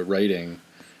of the writing,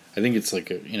 I think it's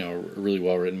like a really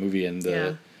well-written movie, and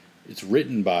it's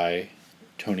written by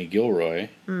Tony Gilroy,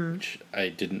 which I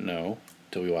didn't know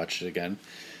till we watched it again,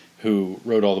 who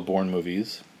wrote all the Bourne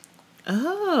movies.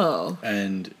 Oh.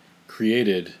 And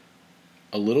created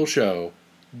a little show,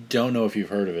 don't know if you've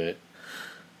heard of it,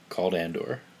 called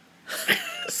Andor.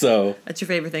 So that's your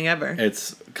favorite thing ever.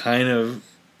 It's kind of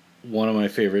one of my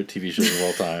favorite TV shows of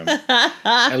all time.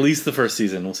 At least the first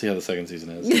season. We'll see how the second season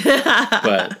is.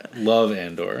 But love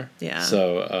Andor. Yeah.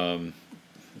 So,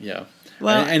 yeah.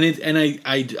 Well,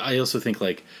 I also think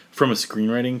like from a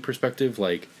screenwriting perspective,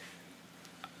 like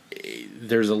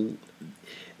the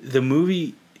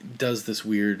movie does this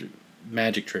weird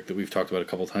magic trick that we've talked about a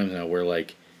couple times now, where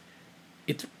like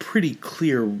it's pretty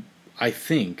clear I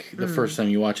think the first time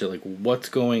you watch it, like, what's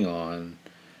going on?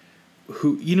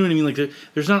 Who, you know what I mean? Like,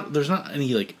 there's not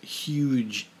any like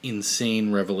huge,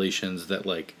 insane revelations that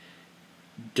like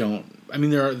don't. I mean,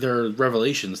 there are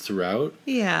revelations throughout.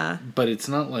 Yeah. But it's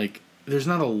not like there's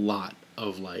not a lot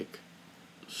of like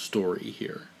story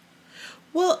here.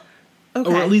 Well, okay.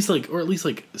 Or at least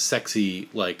like sexy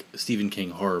like Stephen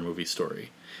King horror movie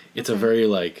story. It's a very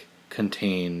like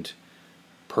contained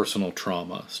personal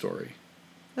trauma story.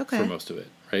 Okay. For most of it,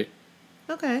 right?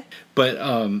 Okay.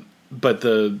 But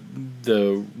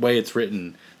the way it's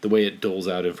written, the way it doles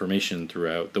out information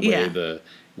throughout, the way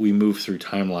we move through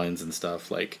timelines and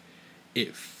stuff, like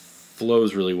it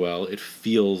flows really well. It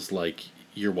feels like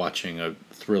you're watching a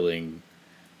thrilling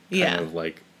kind of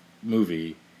like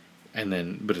movie, and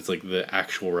then but it's like the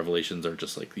actual revelations are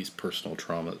just like these personal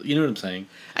trauma. You know what I'm saying?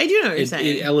 I do know what you're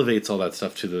saying. It elevates all that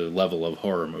stuff to the level of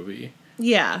horror movie.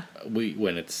 Yeah.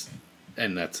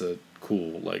 And that's a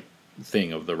cool like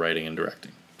thing of the writing and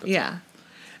directing. Yeah.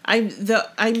 I'm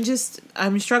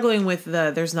struggling with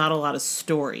there's not a lot of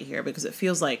story here because it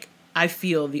feels like I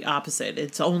feel the opposite.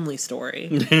 It's only story.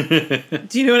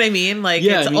 Do you know what I mean? Like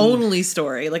only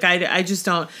story. Like I just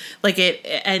don't like it.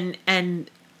 And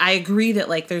I agree that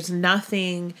like there's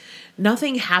nothing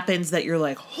happens that you're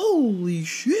like, holy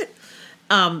shit.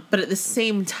 But at the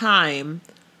same time,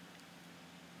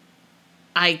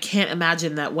 I can't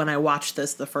imagine that when I watched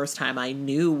this the first time, I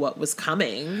knew what was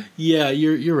coming. Yeah,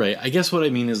 you're right. I guess what I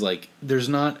mean is like there's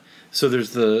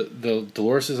the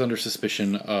Dolores is under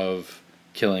suspicion of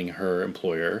killing her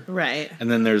employer, right? And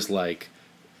then there's like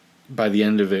by the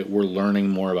end of it, we're learning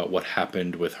more about what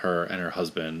happened with her and her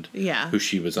husband, who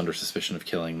she was under suspicion of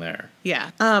killing there.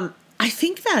 Yeah, I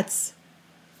think that's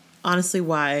honestly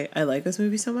why I like this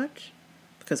movie so much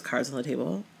because Cards on the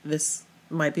Table. This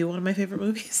might be one of my favorite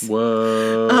movies.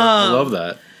 Whoa. I love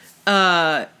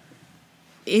that.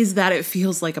 Is that it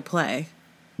feels like a play.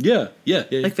 Yeah.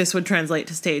 Like this would translate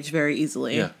to stage very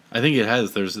easily. Yeah. I think it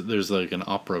has. There's like an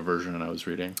opera version I was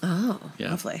reading. Oh, yeah.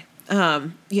 Lovely.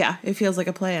 Yeah, it feels like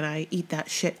a play and I eat that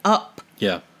shit up.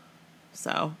 Yeah.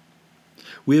 So.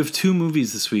 We have 2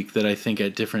 movies this week that I think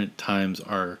at different times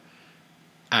are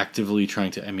actively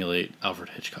trying to emulate Alfred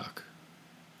Hitchcock.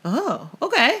 Oh,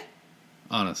 okay.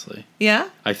 Honestly. Yeah?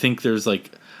 I think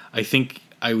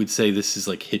I would say this is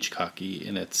like Hitchcocky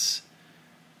in its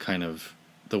kind of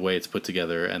the way it's put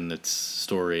together and its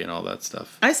story and all that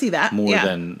stuff. I see that. More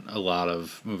than a lot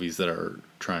of movies that are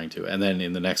trying to. And then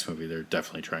in the next movie, they're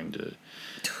definitely trying to...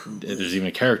 There's even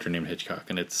a character named Hitchcock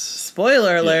and it's...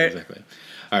 Spoiler alert. Yeah, exactly.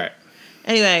 All right.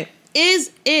 Anyway,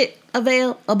 is it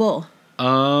available?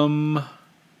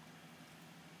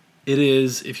 It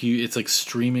is it's like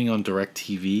streaming on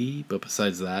DirecTV, but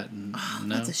besides that, no.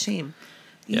 That's a shame.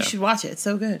 You should watch it. It's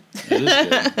so good. It is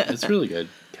good. It's really good.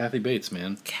 Kathy Bates,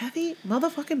 man. Kathy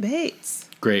motherfucking Bates.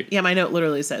 Great. Yeah, my note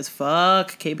literally says,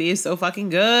 fuck, KB is so fucking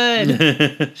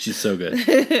good. She's so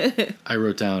good. I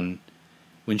wrote down,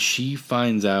 when she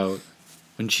goes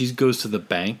to the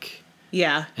bank.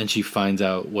 Yeah. And she finds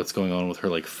out what's going on with her,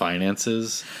 like,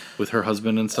 finances with her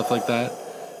husband and stuff like that.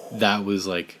 That was,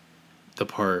 like, the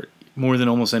part, more than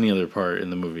almost any other part in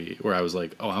the movie, where I was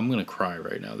like, oh, I'm going to cry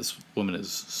right now. This woman is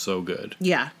so good.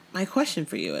 Yeah. My question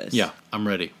for you is... Yeah, I'm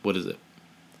ready. What is it?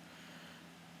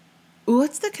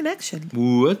 What's the connection?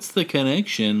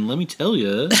 Let me tell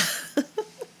you.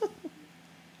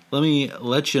 Let me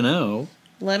let you know.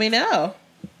 Let me know.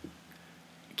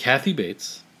 Kathy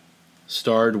Bates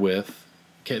starred with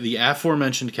the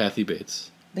aforementioned Kathy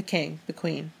Bates. The king, the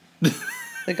queen,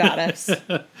 the goddess.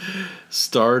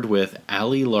 Starred with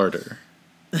Ali Larter,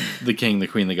 the king, the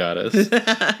queen, the goddess,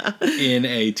 in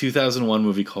a 2001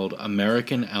 movie called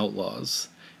American Outlaws,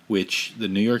 which the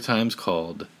New York Times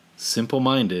called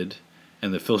Simple-Minded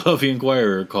and the Philadelphia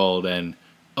Inquirer called an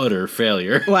utter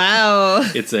failure. Wow.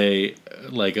 It's a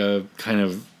kind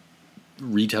of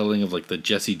retelling of like the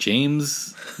Jesse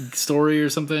James story or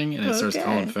something, and it stars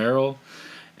Colin Farrell.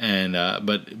 And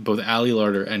but both Ali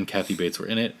Larter and Kathy Bates were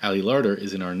in it. Ali Larter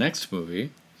is in our next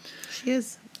movie. She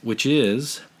is. Which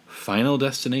is Final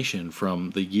Destination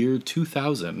from the year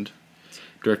 2000,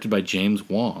 directed by James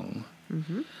Wong.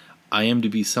 Mm-hmm.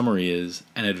 IMDb summary is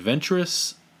an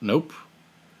adventurous... Nope.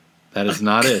 That is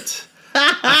not it.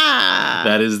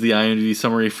 That is the IMDb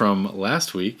summary from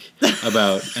last week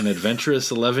about an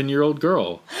adventurous 11-year-old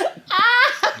girl.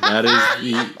 That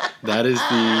is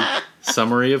the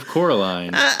summary of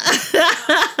Coraline.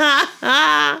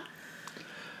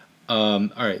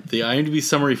 All right. The IMDb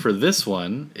summary for this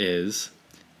one is: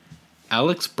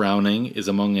 Alex Browning is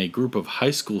among a group of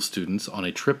high school students on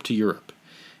a trip to Europe.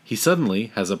 He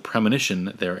suddenly has a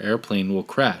premonition their airplane will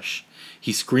crash.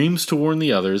 He screams to warn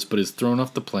the others, but is thrown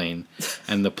off the plane,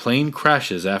 and the plane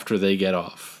crashes after they get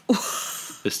off.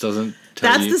 This doesn't tell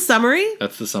That's the summary?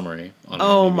 That's the summary. On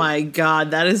Oh IMDb. my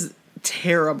god, that is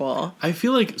terrible. I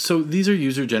feel like, so these are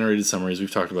user-generated summaries.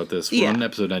 We've talked about this. We're on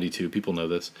episode 92. People know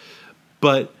this.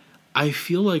 But I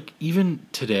feel like even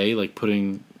today, like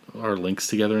putting our links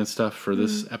together and stuff for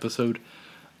this episode,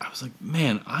 I was like,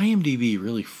 man, IMDb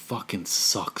really fucking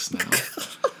sucks now.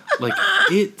 Like,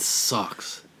 it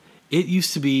sucks. It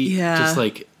used to be just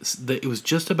like, it was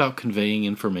just about conveying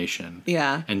information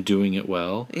and doing it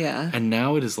well. Yeah. And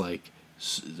now it is like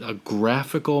a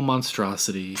graphical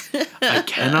monstrosity. I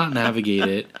cannot navigate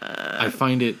it. I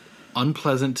find it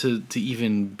unpleasant to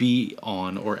even be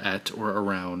on or at or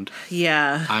around.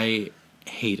 Yeah. I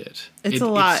hate it. It's a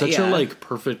lot, It's such a like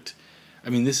perfect... I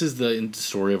mean, this is the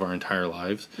story of our entire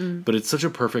lives, but it's such a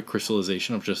perfect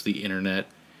crystallization of just the internet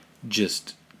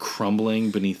just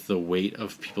crumbling beneath the weight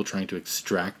of people trying to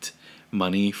extract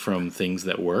money from things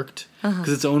that worked. Because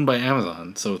it's owned by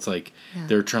Amazon, so it's like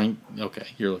they're trying... Okay,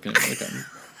 you're looking at me like I'm...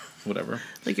 Whatever.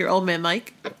 Like your old man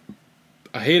Mike?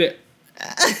 I hate it.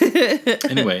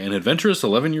 Anyway, an adventurous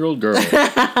 11-year-old girl.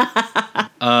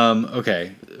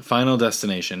 Okay, Final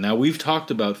Destination. Now, we've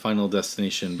talked about Final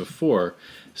Destination before,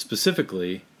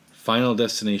 specifically Final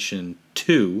Destination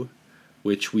 2,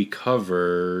 which we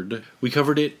covered. We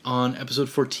covered it on episode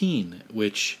 14,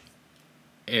 which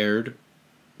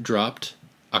dropped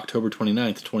October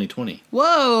 29th, 2020.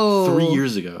 Whoa! 3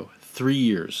 years ago. 3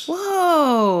 years.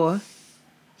 Whoa!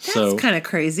 That's kind of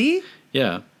crazy.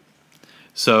 Yeah.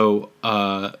 So,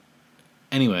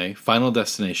 anyway, Final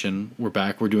Destination. We're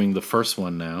back. We're doing the first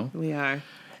one now. We are.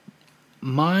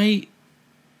 My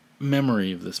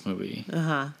memory of this movie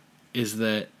is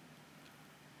that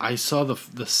I saw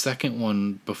the second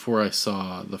one before I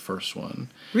saw the first one.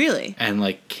 Really? And,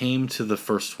 like, came to the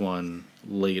first one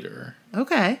later.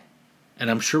 Okay. And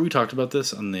I'm sure we talked about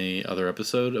this on the other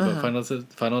episode about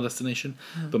Final Destination.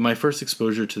 But my first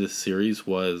exposure to this series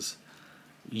was...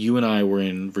 You and I were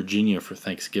in Virginia for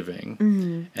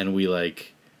Thanksgiving, and we,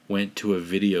 like, went to a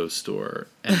video store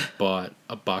and bought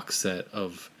a box set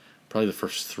of probably the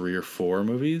first 3 or 4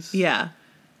 movies. Yeah.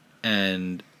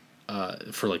 And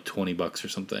for, like, $20 or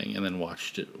something, and then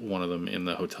watched one of them in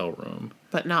the hotel room.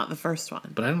 But not the first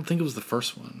one. But I don't think it was the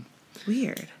first one.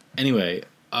 Weird. Anyway,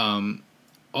 all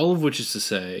of which is to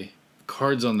say,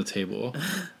 cards on the table.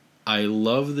 I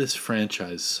love this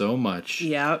franchise so much.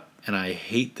 Yep. And I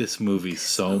hate this movie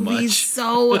so much. He's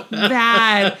so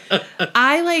bad.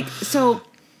 I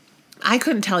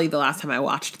couldn't tell you the last time I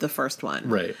watched the first one.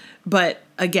 Right. But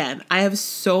again, I have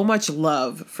so much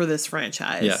love for this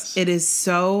franchise. Yes. It is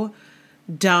so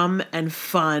dumb and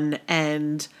fun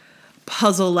and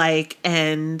puzzle-like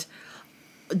and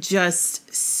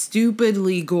just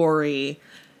stupidly gory.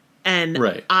 And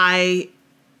I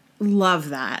love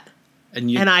that.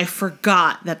 And I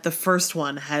forgot that the first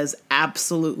one has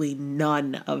absolutely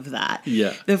none of that.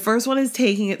 Yeah. The first one is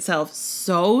taking itself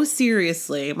so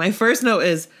seriously. My first note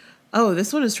is, oh,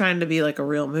 this one is trying to be like a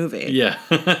real movie. Yeah.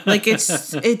 Like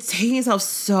it's taking itself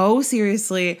so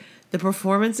seriously. The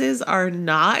performances are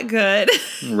not good.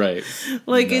 Right.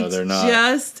 Like no, it's they're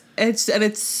not.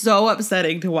 It's so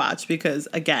upsetting to watch because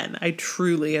again, I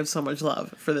truly have so much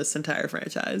love for this entire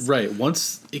franchise. Right.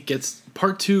 Once it gets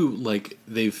part 2, like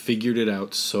they've figured it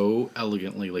out so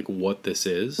elegantly, like what this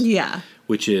is. Yeah.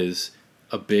 Which is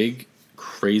a big,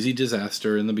 crazy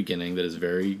disaster in the beginning that is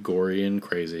very gory and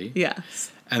crazy.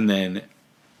 Yes. And then,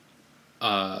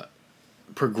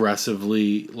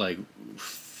 progressively like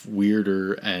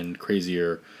weirder and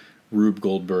crazier Rube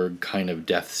Goldberg kind of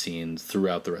death scenes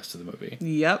throughout the rest of the movie.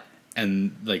 Yep.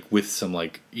 And like with some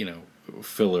like,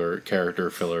 character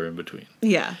filler in between.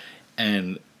 Yeah.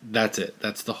 And that's it.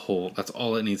 That's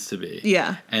all it needs to be.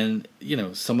 Yeah. And,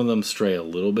 some of them stray a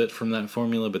little bit from that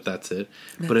formula, but that's it.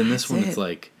 But in this one, it's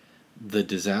like the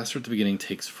disaster at the beginning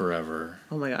takes forever.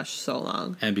 Oh my gosh, so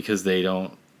long. And because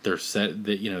they're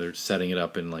setting it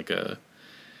up in like a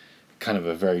kind of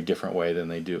a very different way than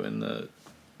they do in the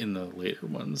later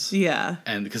ones. Yeah.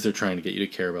 And because they're trying to get you to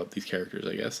care about these characters,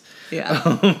 I guess.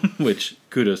 Yeah. Which,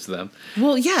 kudos to them.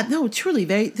 Well, yeah, no, truly,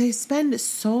 they spend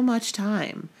so much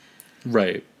time.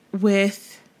 Right.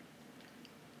 With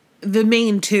the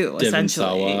main two, Devon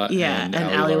essentially. Sawa and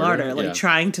Ali Larter, like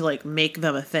trying to like make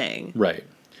them a thing. Right.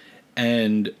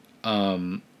 And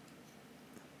and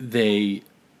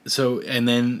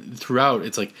then throughout,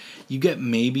 it's like you get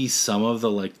maybe some of the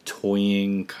like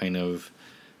toying kind of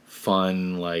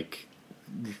fun, like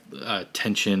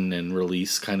tension and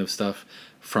release kind of stuff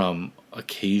from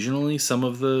occasionally some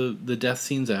of the death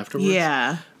scenes afterwards.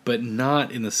 Yeah. but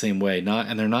not in the same way.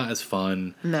 And they're not as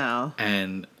fun. No.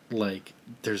 And like,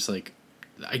 there's like,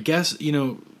 I guess,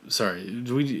 sorry,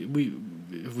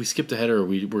 if we skipped ahead or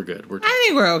we're good. I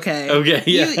think we're okay. Okay,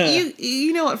 yeah.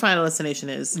 You know what Final Destination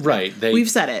is. Right. We've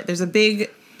said it. There's a big,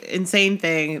 insane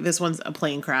thing. This one's a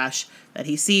plane crash that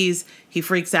he sees. He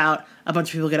freaks out. A bunch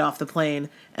of people get off the plane.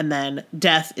 And then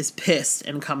Death is pissed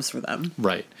and comes for them.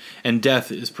 Right. And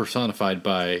Death is personified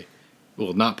by,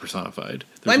 well, not personified.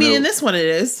 In this one it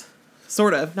is.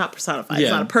 Sort of, not personified. Yeah.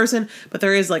 It's not a person, but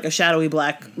there is like a shadowy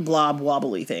black blob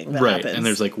wobbly thing that happens. And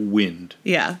there's like wind.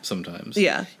 Yeah. Sometimes.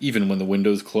 Yeah. Even when the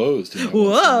window's closed.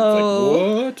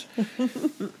 Whoa! It's like,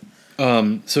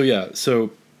 what?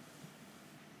 So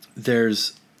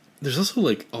there's also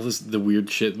like all the weird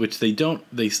shit, which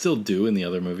they still do in the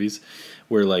other movies,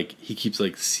 where like he keeps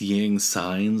like seeing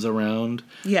signs around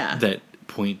that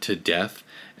point to death.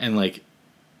 And like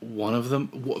one of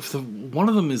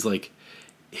them is like,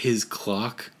 his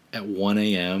clock at 1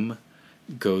 a.m.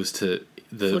 goes to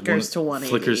flickers to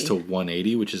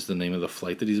 180, which is the name of the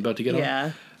flight that he's about to get on.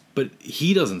 Yeah. But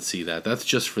he doesn't see that. That's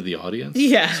just for the audience.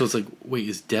 Yeah. So it's like, wait,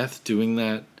 is Death doing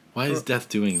that? Why is Death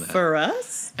doing that? For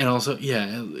us? And also,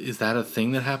 is that a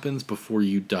thing that happens before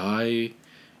you die?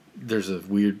 There's a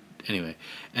weird... Anyway.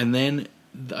 And then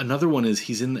another one is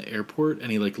he's in the airport and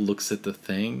he like looks at the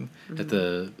thing, at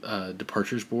the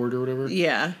departures board or whatever.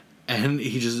 Yeah. And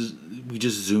we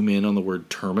just zoom in on the word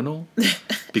terminal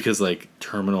because like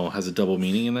terminal has a double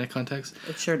meaning in that context.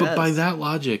 It sure does. But by that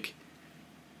logic,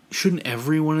 shouldn't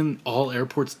everyone in all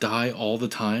airports die all the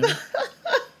time?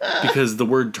 Because the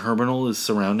word terminal is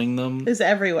surrounding them. Is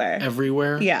everywhere.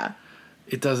 Everywhere? Yeah.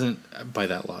 It doesn't, by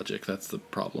that logic, that's the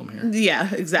problem here.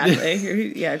 Yeah,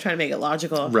 exactly. You're trying to make it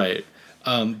logical. Right.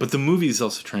 But the movie's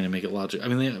also trying to make it logical.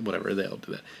 I mean, whatever, they all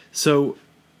do that. So...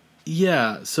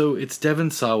 Yeah, so it's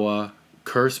Devon Sawa,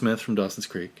 Kerr Smith from Dawson's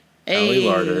Creek, Ali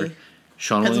Larter,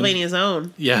 Sean Pennsylvania's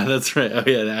own. Yeah, that's right. Oh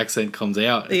yeah, the accent comes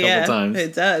out a couple times.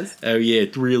 It does. Oh yeah,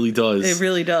 it really does. It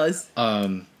really does.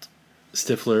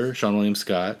 Stifler, Sean William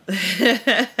Scott,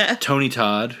 Tony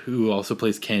Todd, who also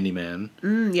plays Candyman.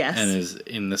 Yes, and is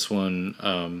in this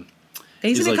one.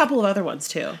 He's in a couple of other ones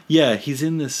too. Yeah, he's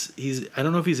in this. I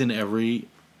don't know if he's in every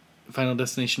Final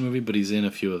Destination movie, but he's in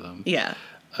a few of them. Yeah.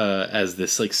 As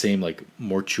this like same like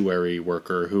mortuary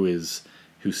worker who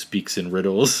speaks in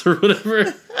riddles or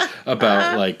whatever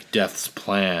about like death's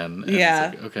plan. And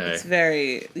yeah. It's like, okay. It's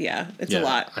very it's a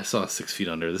lot. I saw 6 Feet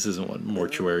Under. This isn't what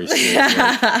mortuary is like.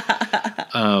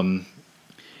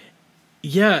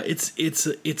 Yeah,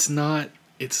 it's not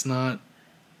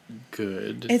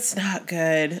good. It's not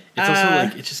good. It's also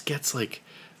like it just gets like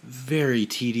very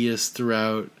tedious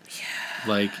throughout. Yeah.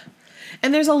 Like,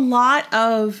 and there's a lot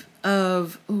of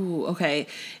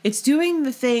it's doing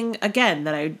the thing again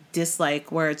that I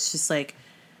dislike, where it's just like,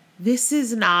 this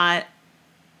is not,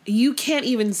 you can't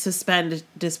even suspend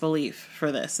disbelief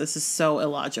for this. This is so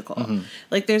illogical. Mm-hmm.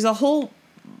 Like there's a whole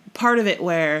part of it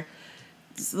where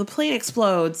the plane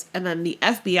explodes and then the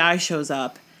FBI shows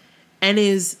up and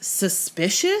is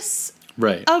suspicious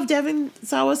of Devon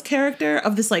Sawa's character,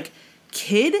 of this like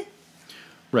kid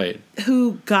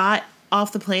who got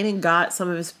off the plane and got some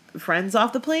of his friends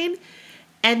off the plane,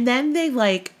 and then they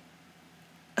like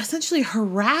essentially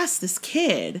harass this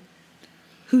kid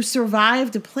who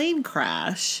survived a plane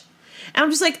crash. And I'm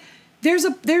just like, there's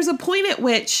a point at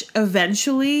which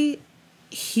eventually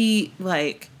he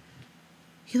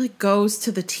goes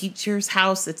to the teacher's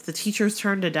house. It's the teacher's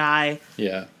turn to die.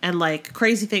 Yeah. And like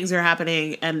crazy things are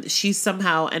happening, and she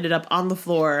somehow ended up on the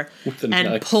floor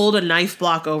and pulled a knife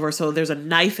block over, so there's a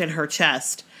knife in her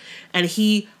chest. And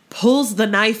he pulls the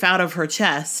knife out of her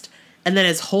chest and then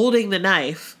is holding the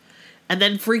knife and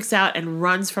then freaks out and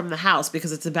runs from the house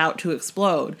because it's about to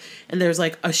explode. And there's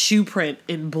like a shoe print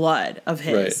in blood of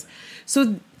his. Right.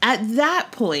 So at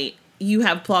that point, you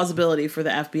have plausibility for the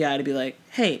FBI to be like,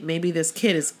 hey, maybe this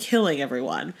kid is killing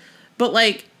everyone. But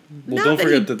like, well, don't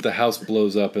forget that the house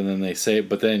blows up and then they say,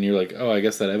 but then you're like, oh, I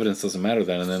guess that evidence doesn't matter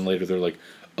then. And then later they're like,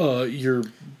 your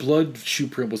blood shoe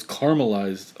print was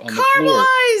caramelized on the floor.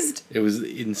 Caramelized! It was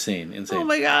insane. Oh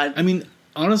my God. I mean,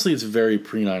 honestly, it's very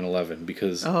pre 9/11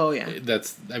 because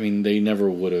they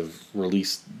never would have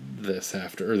released this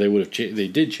after, or they would have they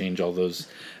did change all those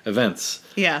events.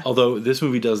 Yeah. Although this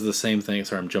movie does the same thing.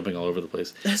 Sorry, I'm jumping all over the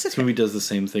place. This movie does the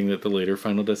same thing that the later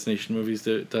Final Destination movies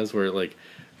does, where it like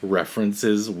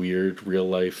references weird real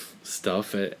life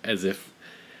stuff as if,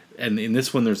 and in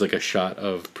this one there's like a shot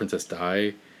of Princess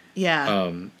Di.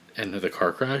 Yeah. And the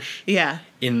car crash. Yeah.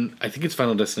 I think it's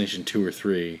Final Destination 2 or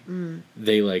 3.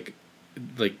 They like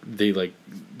like they like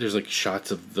there's like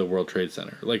shots of the World Trade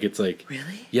Center. Like it's like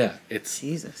Really? Yeah, it's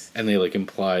Jesus. And they like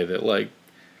imply that like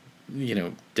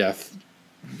death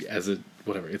as a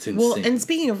whatever. It's insane. Well, and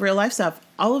speaking of real life stuff,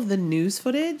 all of the news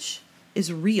footage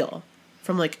is real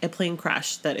from like a plane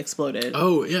crash that exploded.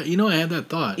 Oh yeah, I had that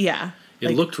thought. Yeah.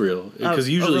 It looked real because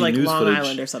usually over like news Long footage,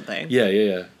 Island or something.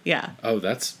 Yeah. Yeah. Oh,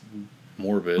 that's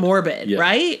morbid. Morbid,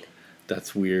 right?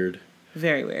 That's weird.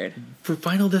 Very weird. For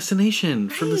Final Destination,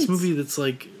 for this Right. movie that's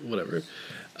like whatever.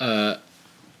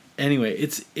 Anyway,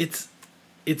 it's.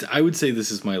 I would say this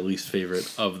is my least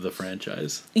favorite of the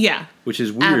franchise. Yeah. Which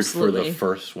is weird Absolutely. for the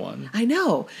first one. I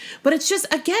know. But it's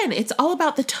just, again, it's all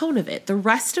about the tone of it. The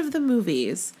rest of the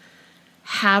movies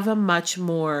have a much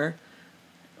more,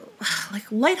 like,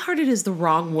 lighthearted is the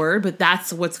wrong word, but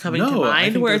that's what's coming to mind. I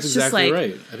think where that's it's exactly just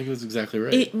like, right. I think it was exactly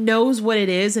right. It knows what it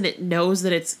is, and it knows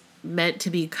that it's meant to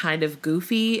be kind of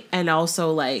goofy and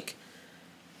also, like,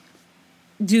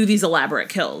 do these elaborate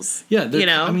kills. Yeah,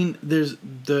 I mean, they're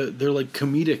like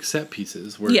comedic set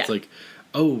pieces where it's like,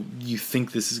 oh, you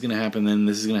think this is gonna happen, then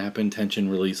this is gonna happen, tension,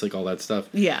 release, like all that stuff.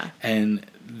 Yeah. And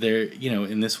they're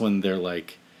in this one they're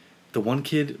like, the one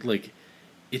kid like,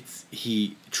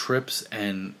 he trips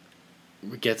and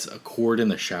gets a cord in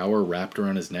the shower wrapped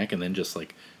around his neck and then just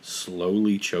like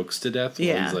slowly chokes to death.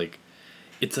 While he's like,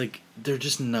 it's like they're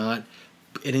just not.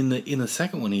 And in the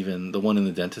second one, even the one in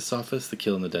the dentist's office, the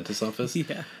kill in the dentist's office,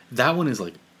 that one is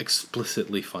like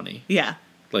explicitly funny. Yeah.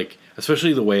 Like,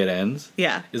 especially the way it ends.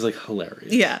 Yeah. Is like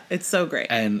hilarious. Yeah, it's so great.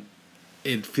 And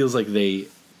it feels like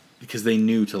because they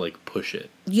knew to like push it.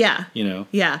 Yeah.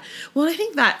 Yeah. Well, I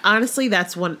think that honestly,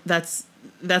 that's what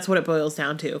it boils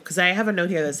down to. Because I have a note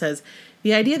here that says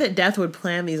the idea that death would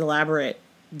plan these elaborate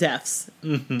deaths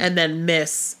and then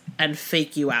miss and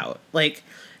fake you out, like.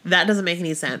 That doesn't make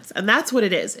any sense. And that's what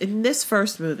it is. In this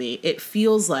first movie, it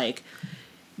feels like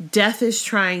death is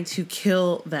trying to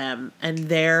kill them and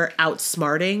they're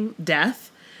outsmarting death.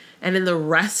 And in the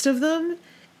rest of them,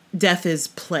 death is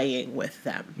playing with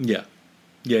them. Yeah.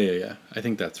 Yeah. I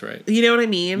think that's right. You know what I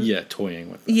mean? Yeah, toying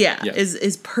with them. Yeah.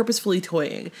 Is purposefully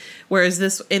toying.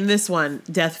 Whereas in this one,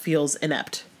 death feels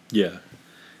inept. Yeah.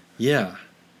 I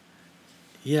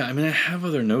mean, I have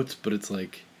other notes, but it's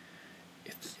like,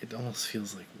 it almost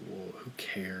feels like, whoa, who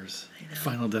cares?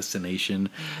 Final Destination.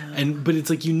 But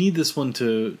it's like you need this one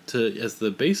to as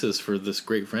the basis for this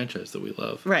great franchise that we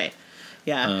love. Right.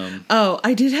 Yeah.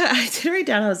 I did write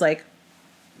down, I was like,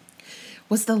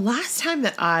 was the last time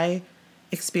that I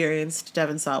experienced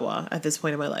Devon Sawa at this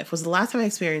point in my life, was the last time I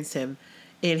experienced him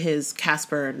in his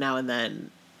Casper Now and Then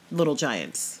Little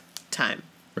Giants time.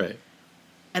 Right.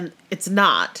 And it's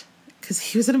not, because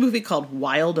he was in a movie called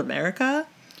Wild America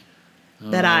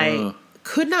that I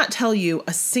could not tell you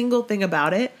a single thing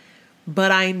about it,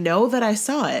 but I know that I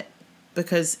saw it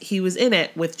because he was in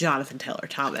it with Jonathan Taylor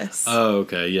Thomas. Oh,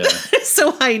 okay, yeah.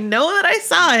 So I know that I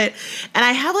saw it, and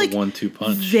I have like 1-2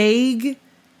 punch vague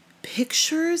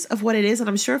pictures of what it is, and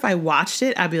I'm sure if I watched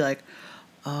it, I'd be like,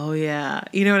 oh yeah,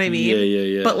 you know what I mean?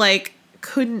 Yeah. But like,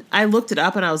 I looked it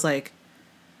up and I was like,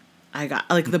 I got,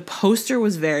 like, the poster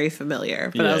was very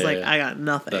familiar, but I was like, I got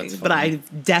nothing. But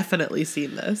I've definitely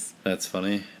seen this. That's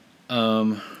funny.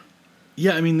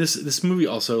 Yeah, I mean, this movie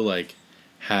also, like,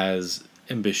 has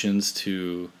ambitions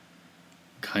to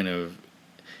kind of,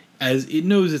 as it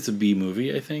knows it's a B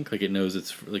movie, I think. Like, it knows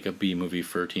it's, like, a B movie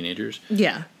for teenagers.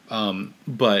 Yeah.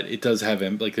 But it does have,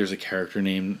 like, there's a character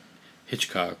named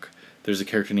Hitchcock. There's a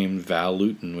character named Val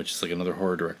Lewton, which is, like, another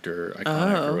horror director,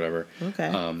 iconic or whatever.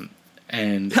 Okay.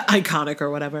 And iconic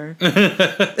or whatever.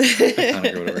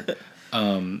 Iconic or whatever.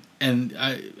 And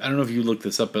I don't know if you looked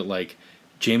this up, but like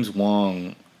James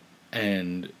Wong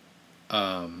and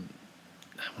I want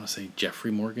to say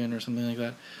Jeffrey Morgan or something like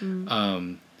that.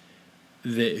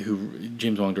 Who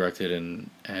James Wong directed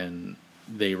and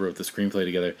they wrote the screenplay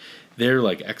together. They're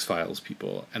like X-Files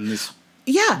people, and this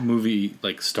movie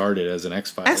like started as an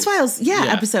X-Files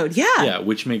episode. Yeah,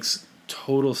 which makes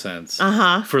total sense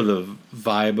for the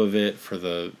vibe of it, for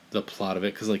the plot of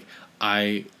it, because like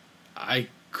I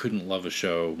couldn't love a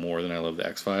show more than I love the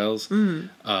X-Files.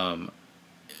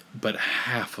 But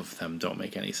half of them don't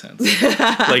make any sense,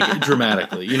 like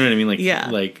dramatically, you know what I mean,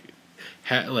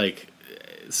 like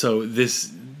so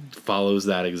this follows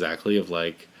that exactly, of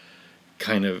like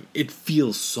kind of, it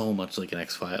feels so much like an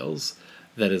X-Files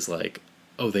that is like,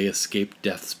 oh, they escaped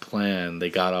death's plan. They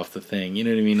got off the thing. You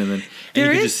know what I mean? And then you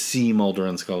can just see Mulder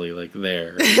and Scully like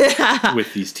there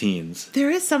with these teens. There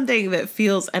is something that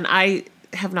feels, and I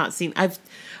have not seen.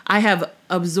 I have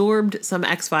absorbed some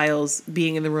X-Files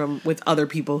being in the room with other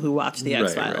people who watch the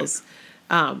X-Files.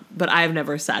 But I've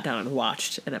never sat down and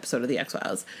watched an episode of The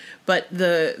X-Files. But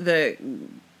the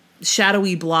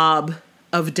shadowy blob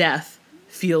of death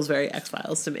feels very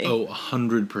X-Files to me. Oh,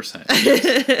 100%.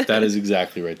 Yes. That is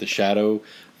exactly right. The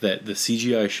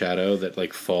CGI shadow that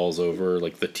like falls over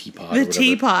like the teapot. The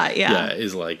teapot, yeah. Yeah,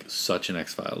 is like such an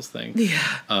X-Files thing.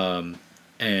 Yeah.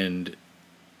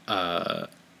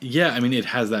 Yeah, I mean, it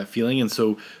has that feeling. And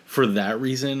so for that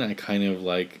reason, I kind of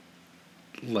like,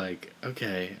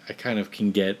 okay, I kind of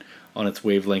can get on its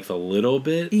wavelength a little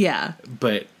bit. Yeah.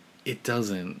 But it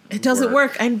doesn't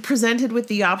work. And presented with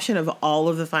the option of all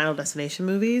of the Final Destination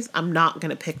movies, I'm not going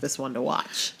to pick this one to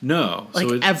watch. No. Like,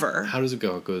 so ever. How does it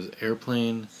go? It goes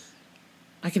airplane.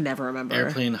 I can never remember.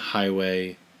 Airplane,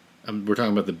 highway. We're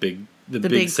talking about the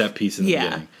big set piece in the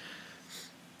beginning.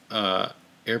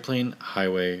 Airplane,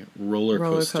 highway, roller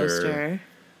coaster.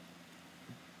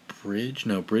 Bridge?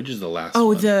 No, bridge is the last one.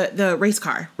 Oh, the race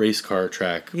car. Race car,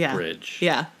 track, yeah. bridge.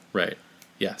 Yeah. Right.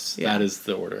 Yes, yeah. that is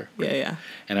the order. Yeah, yeah.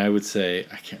 And I would say,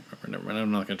 I can't remember. Never mind.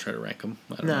 I'm not going to try to rank them.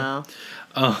 I don't know.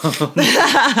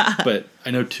 But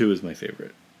I know 2 is my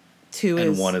favorite. 2 and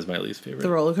is... 1 is my least favorite. The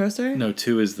roller coaster? No,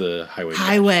 2 is the highway.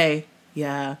 Highway.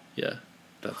 Yeah. Yeah.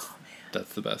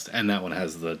 That's the best. And that one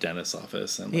has the dentist's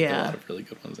office and like, a lot of really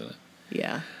good ones in it.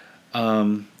 Yeah.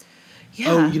 Yeah.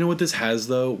 Oh, you know what this has,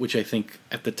 though, which I think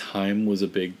at the time was a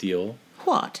big deal?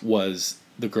 What? Was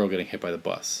the girl getting hit by the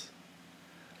bus.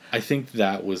 I think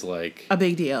that was like... a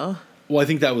big deal. Well, I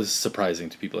think that was surprising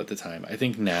to people at the time. I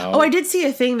think now... Oh, I did see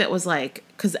a thing that was like...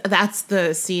 because that's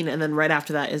the scene, and then right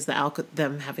after that is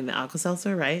them having the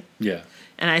Alka-Seltzer, right? Yeah.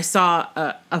 And I saw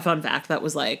a fun fact that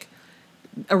was like...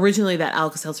 originally that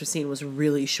Alka-Seltzer scene was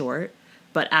really short,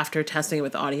 but after testing it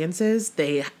with audiences,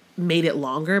 they made it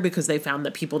longer because they found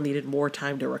that people needed more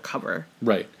time to recover.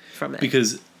 Right. From it.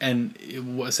 Because,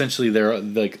 essentially, they're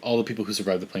like all the people who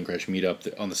survived the plane crash meet up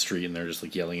on the street and they're just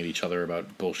like yelling at each other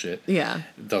about bullshit. Yeah.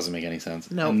 It doesn't make any sense.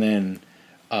 No. And then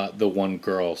the one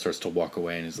girl starts to walk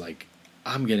away and is like,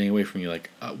 I'm getting away from you. Like,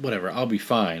 whatever, I'll be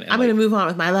fine. And I'm going to move on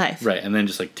with my life. Right. And then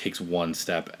just like takes one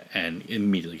step and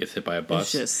immediately gets hit by a bus.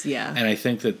 It's just, yeah. And I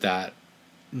think that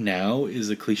now is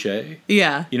a cliche.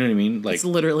 Yeah. You know what I mean? Like, it's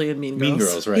literally in Mean Girls. Mean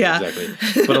Girls, right, yeah.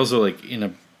 exactly. But also like in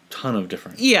a ton of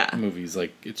different movies.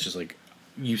 Like, it's just like,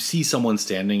 you see someone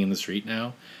standing in the street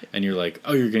now, and you're like,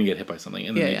 oh, you're going to get hit by something.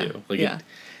 And then they do. Like,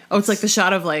 it's like the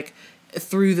shot of like,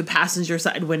 through the passenger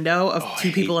side window of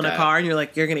 2 people in a car, and you're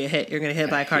like, you're going to get hit. You're going to get hit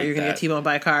by a car. You're going to get T-boned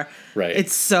by a car. Right.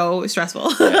 It's so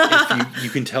stressful. You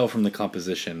can tell from the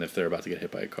composition if they're about to get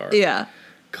hit by a car. Yeah.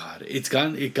 God, it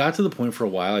got to the point for a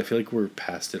while. I feel like we're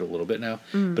past it a little bit now,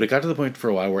 but it got to the point for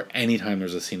a while where anytime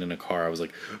there's a scene in a car, I was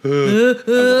like, I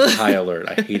was on high alert.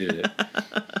 I hated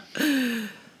it.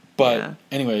 But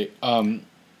anyway,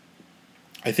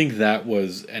 I think that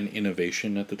was an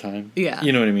innovation at the time. Yeah,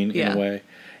 you know what I mean, in a way.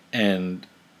 And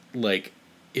like,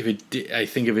 I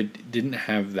think if it didn't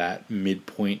have that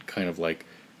midpoint kind of like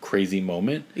crazy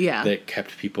moment, that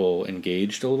kept people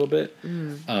engaged a little bit,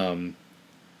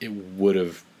 it would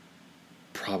have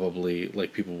probably,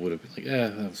 like, people would have been like,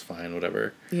 that was fine,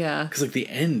 whatever. Yeah. Because, like, the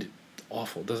end,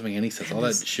 awful. It doesn't make any sense. All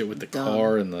that shit with the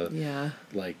car and the,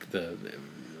 like, the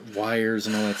wires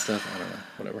and all that stuff. I don't know.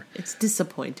 Whatever. It's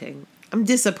disappointing. I'm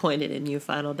disappointed in you,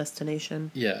 Final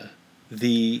Destination. Yeah.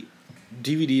 The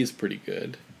DVD is pretty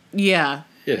good. Yeah.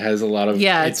 It has a lot of...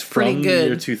 Yeah, it's pretty from good. The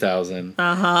year 2000.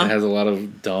 Uh-huh. It has a lot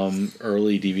of dumb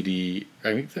early DVD...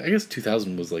 I mean, I guess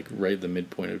 2000 was, like, right the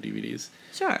midpoint of DVDs.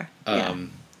 Sure.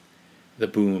 The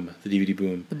boom. The DVD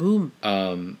boom. The boom.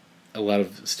 A lot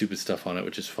of stupid stuff on it,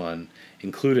 which is fun.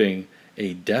 Including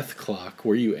a death clock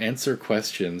where you answer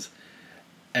questions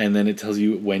and then it tells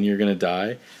you when you're going to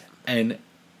die. And...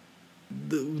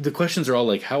 The questions are all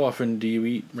like, how often do you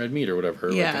eat red meat or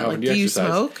whatever? Yeah, like, how often do you exercise?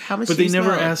 Smoke? How much but do you they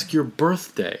never smoke? ask your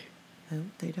birthday. No,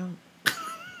 they don't.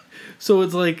 So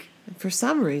it's like... For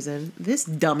some reason, this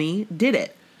dummy did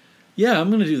it. Yeah, I'm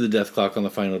going to do the death clock on the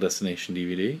Final Destination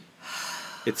DVD.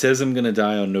 It says I'm going to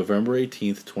die on November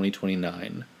 18th,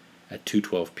 2029 at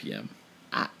 2:12 p.m.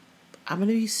 I'm going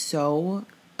to be so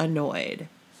annoyed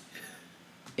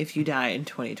if you die in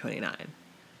 2029.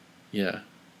 Yeah,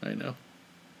 I know.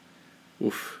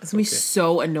 Oof. It's going to be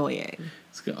so annoying.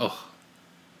 It's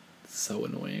so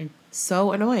annoying.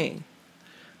 So annoying.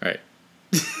 All right.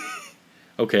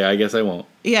 Okay, I guess I won't.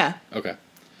 Yeah. Okay.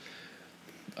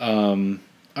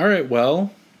 All right,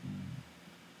 well,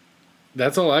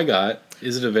 that's all I got.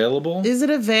 Is it available? Is it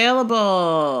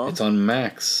available? It's on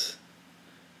Max.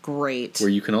 Great. Where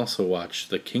you can also watch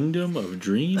The Kingdom of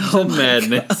Dreams and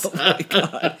Madness. Oh my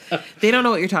God. They don't know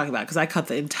what you're talking about because I cut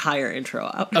the entire intro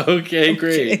out. Okay,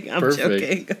 great. I'm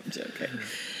Perfect.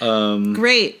 joking.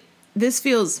 Great. this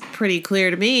feels pretty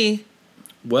clear to me.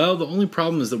 Well, the only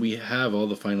problem is that we have all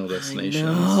the Final Destinations.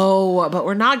 No, but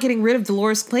we're not getting rid of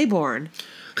Dolores Claiborne.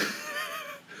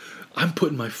 I'm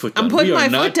putting my foot down. I'm putting my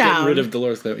foot down. We are not getting rid of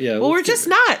Dolores Claiborne. Yeah. Well, we're just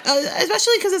not.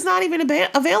 Especially because it's not even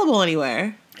available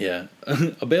anywhere. Yeah.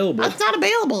 Available. It's not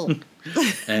available.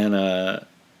 And,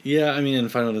 yeah, I mean, in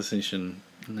Final Destination,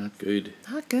 not good.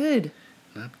 Not good.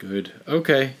 Not good.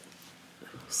 Okay.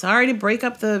 Sorry to break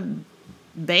up the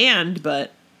band,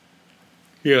 but...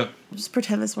 Yeah. Just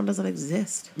pretend this one doesn't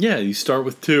exist. Yeah, you start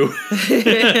with 2.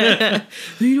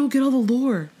 You don't get all the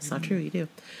lore. It's not true, you do.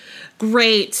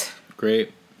 Great.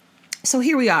 So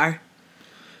here we are.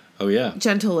 Oh, yeah.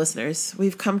 Gentle listeners,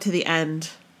 we've come to the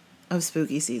end of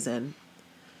spooky season.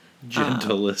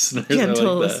 Gentle listeners.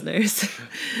 Gentle like listeners.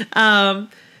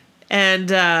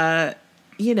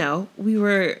 You know, we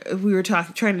were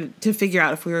trying to figure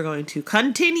out if we were going to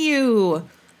continue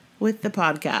with the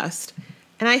podcast.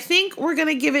 And I think we're going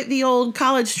to give it the old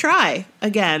college try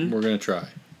again. We're going to try.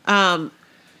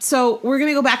 So we're going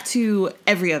to go back to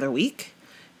every other week.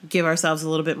 Give ourselves a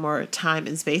little bit more time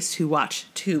and space to watch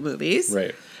 2 movies.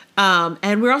 Right.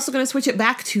 And we're also going to switch it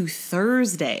back to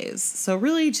Thursdays. So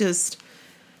really just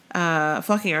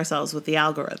fucking ourselves with the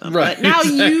algorithm. Right, But now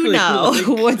exactly. you know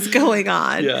what's going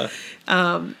on. Yeah.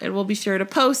 And we'll be sure to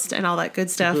post and all that good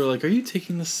stuff. People are like, are you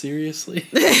taking this seriously?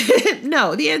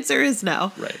 No, the answer is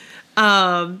no. Right.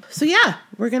 So yeah,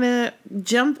 we're going to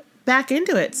jump back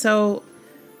into it. So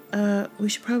we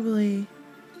should probably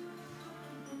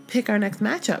pick our next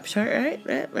matchup, right?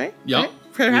 Yep.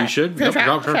 Right? We should. Yep.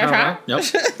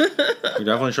 We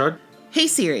definitely should. Hey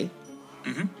Siri.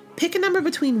 Pick a number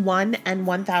between 1 and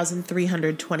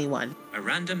 1,321. A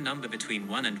random number between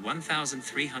 1 and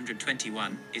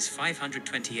 1,321 is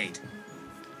 528.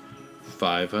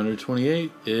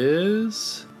 528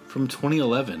 is from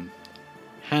 2011.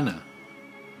 Hannah.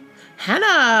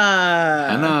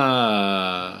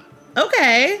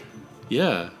 Okay.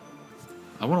 Yeah.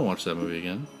 I want to watch that movie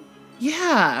again.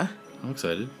 Yeah. I'm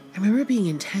excited. I remember it being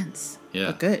intense. Yeah.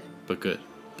 But good. But good.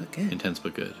 Intense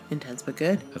but good. Intense but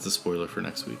good. That's a spoiler for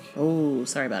next week. Oh,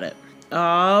 sorry about it.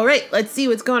 All right, let's see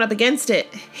what's going up against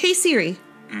it. Hey Siri.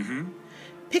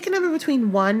 Pick a number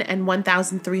between 1 and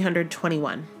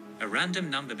 1,321. A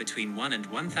random number between 1 and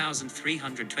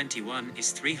 1,321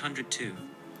 is 302.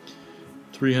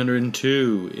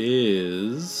 302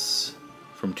 is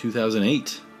from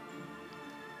 2008.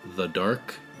 The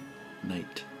Dark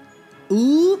Knight.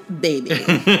 Ooh, baby.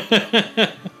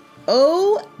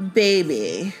 Oh,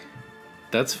 baby.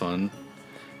 That's fun.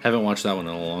 Haven't watched that one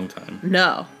in a long time.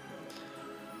 No.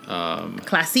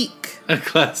 Classique. A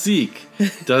classique.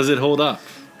 Does it hold up?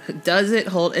 Does it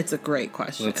hold? It's a great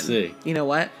question. Let's see. You know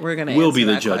what? We're going to We'll be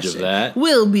the judge of that.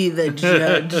 We'll be the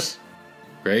judge.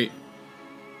 Great.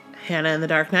 Hannah and the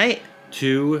Dark Knight.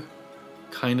 2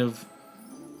 kind of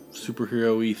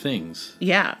superhero-y things.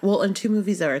 Yeah. Well, in 2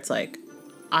 movies there, it's like,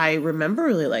 I remember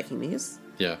really liking these.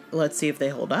 Yeah. Let's see if they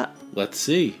hold up. Let's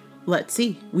see. Let's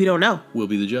see. We don't know. We'll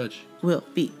be the judge. We'll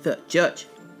be the judge.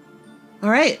 All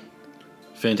right.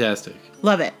 Fantastic.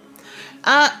 Love it.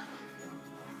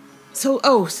 So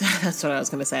that's what I was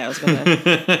going to say. I was going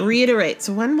to reiterate.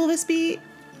 So when will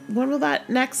that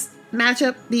next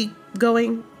matchup be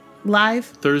going live?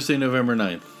 Thursday, November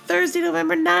 9th. Thursday,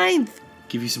 November 9th.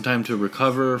 Give you some time to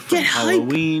recover from Get hype.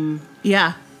 Halloween.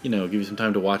 Yeah. You know, give you some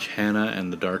time to watch Hannah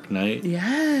and the Dark Knight.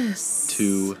 Yes.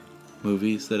 2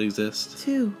 movies that exist.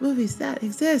 2 movies that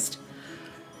exist.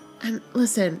 And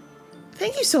listen,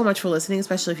 thank you so much for listening,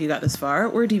 especially if you got this far.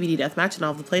 We're DVD Deathmatch in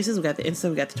all the places. We got the Insta,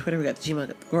 we got the Twitter, we got the Gmail, we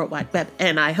got the World Wide Web.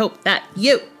 And I hope that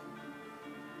you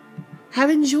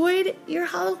have enjoyed your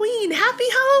Halloween. Happy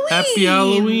Halloween! Happy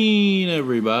Halloween,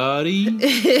 everybody.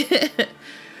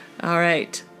 All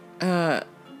right.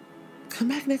 Come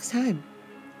back next time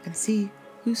and see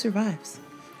who survives.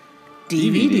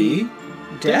 DVD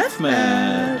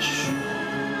Deathmatch.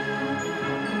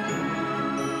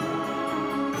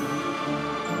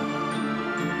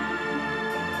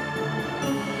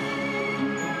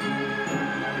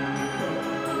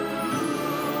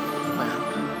 Wow.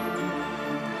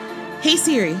 Hey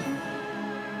Siri.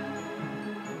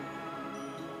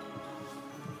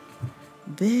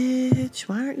 Bitch,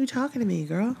 why aren't you talking to me,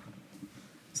 girl?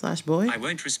 / boy. I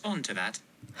won't respond to that.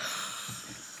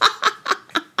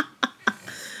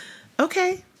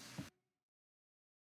 Okay.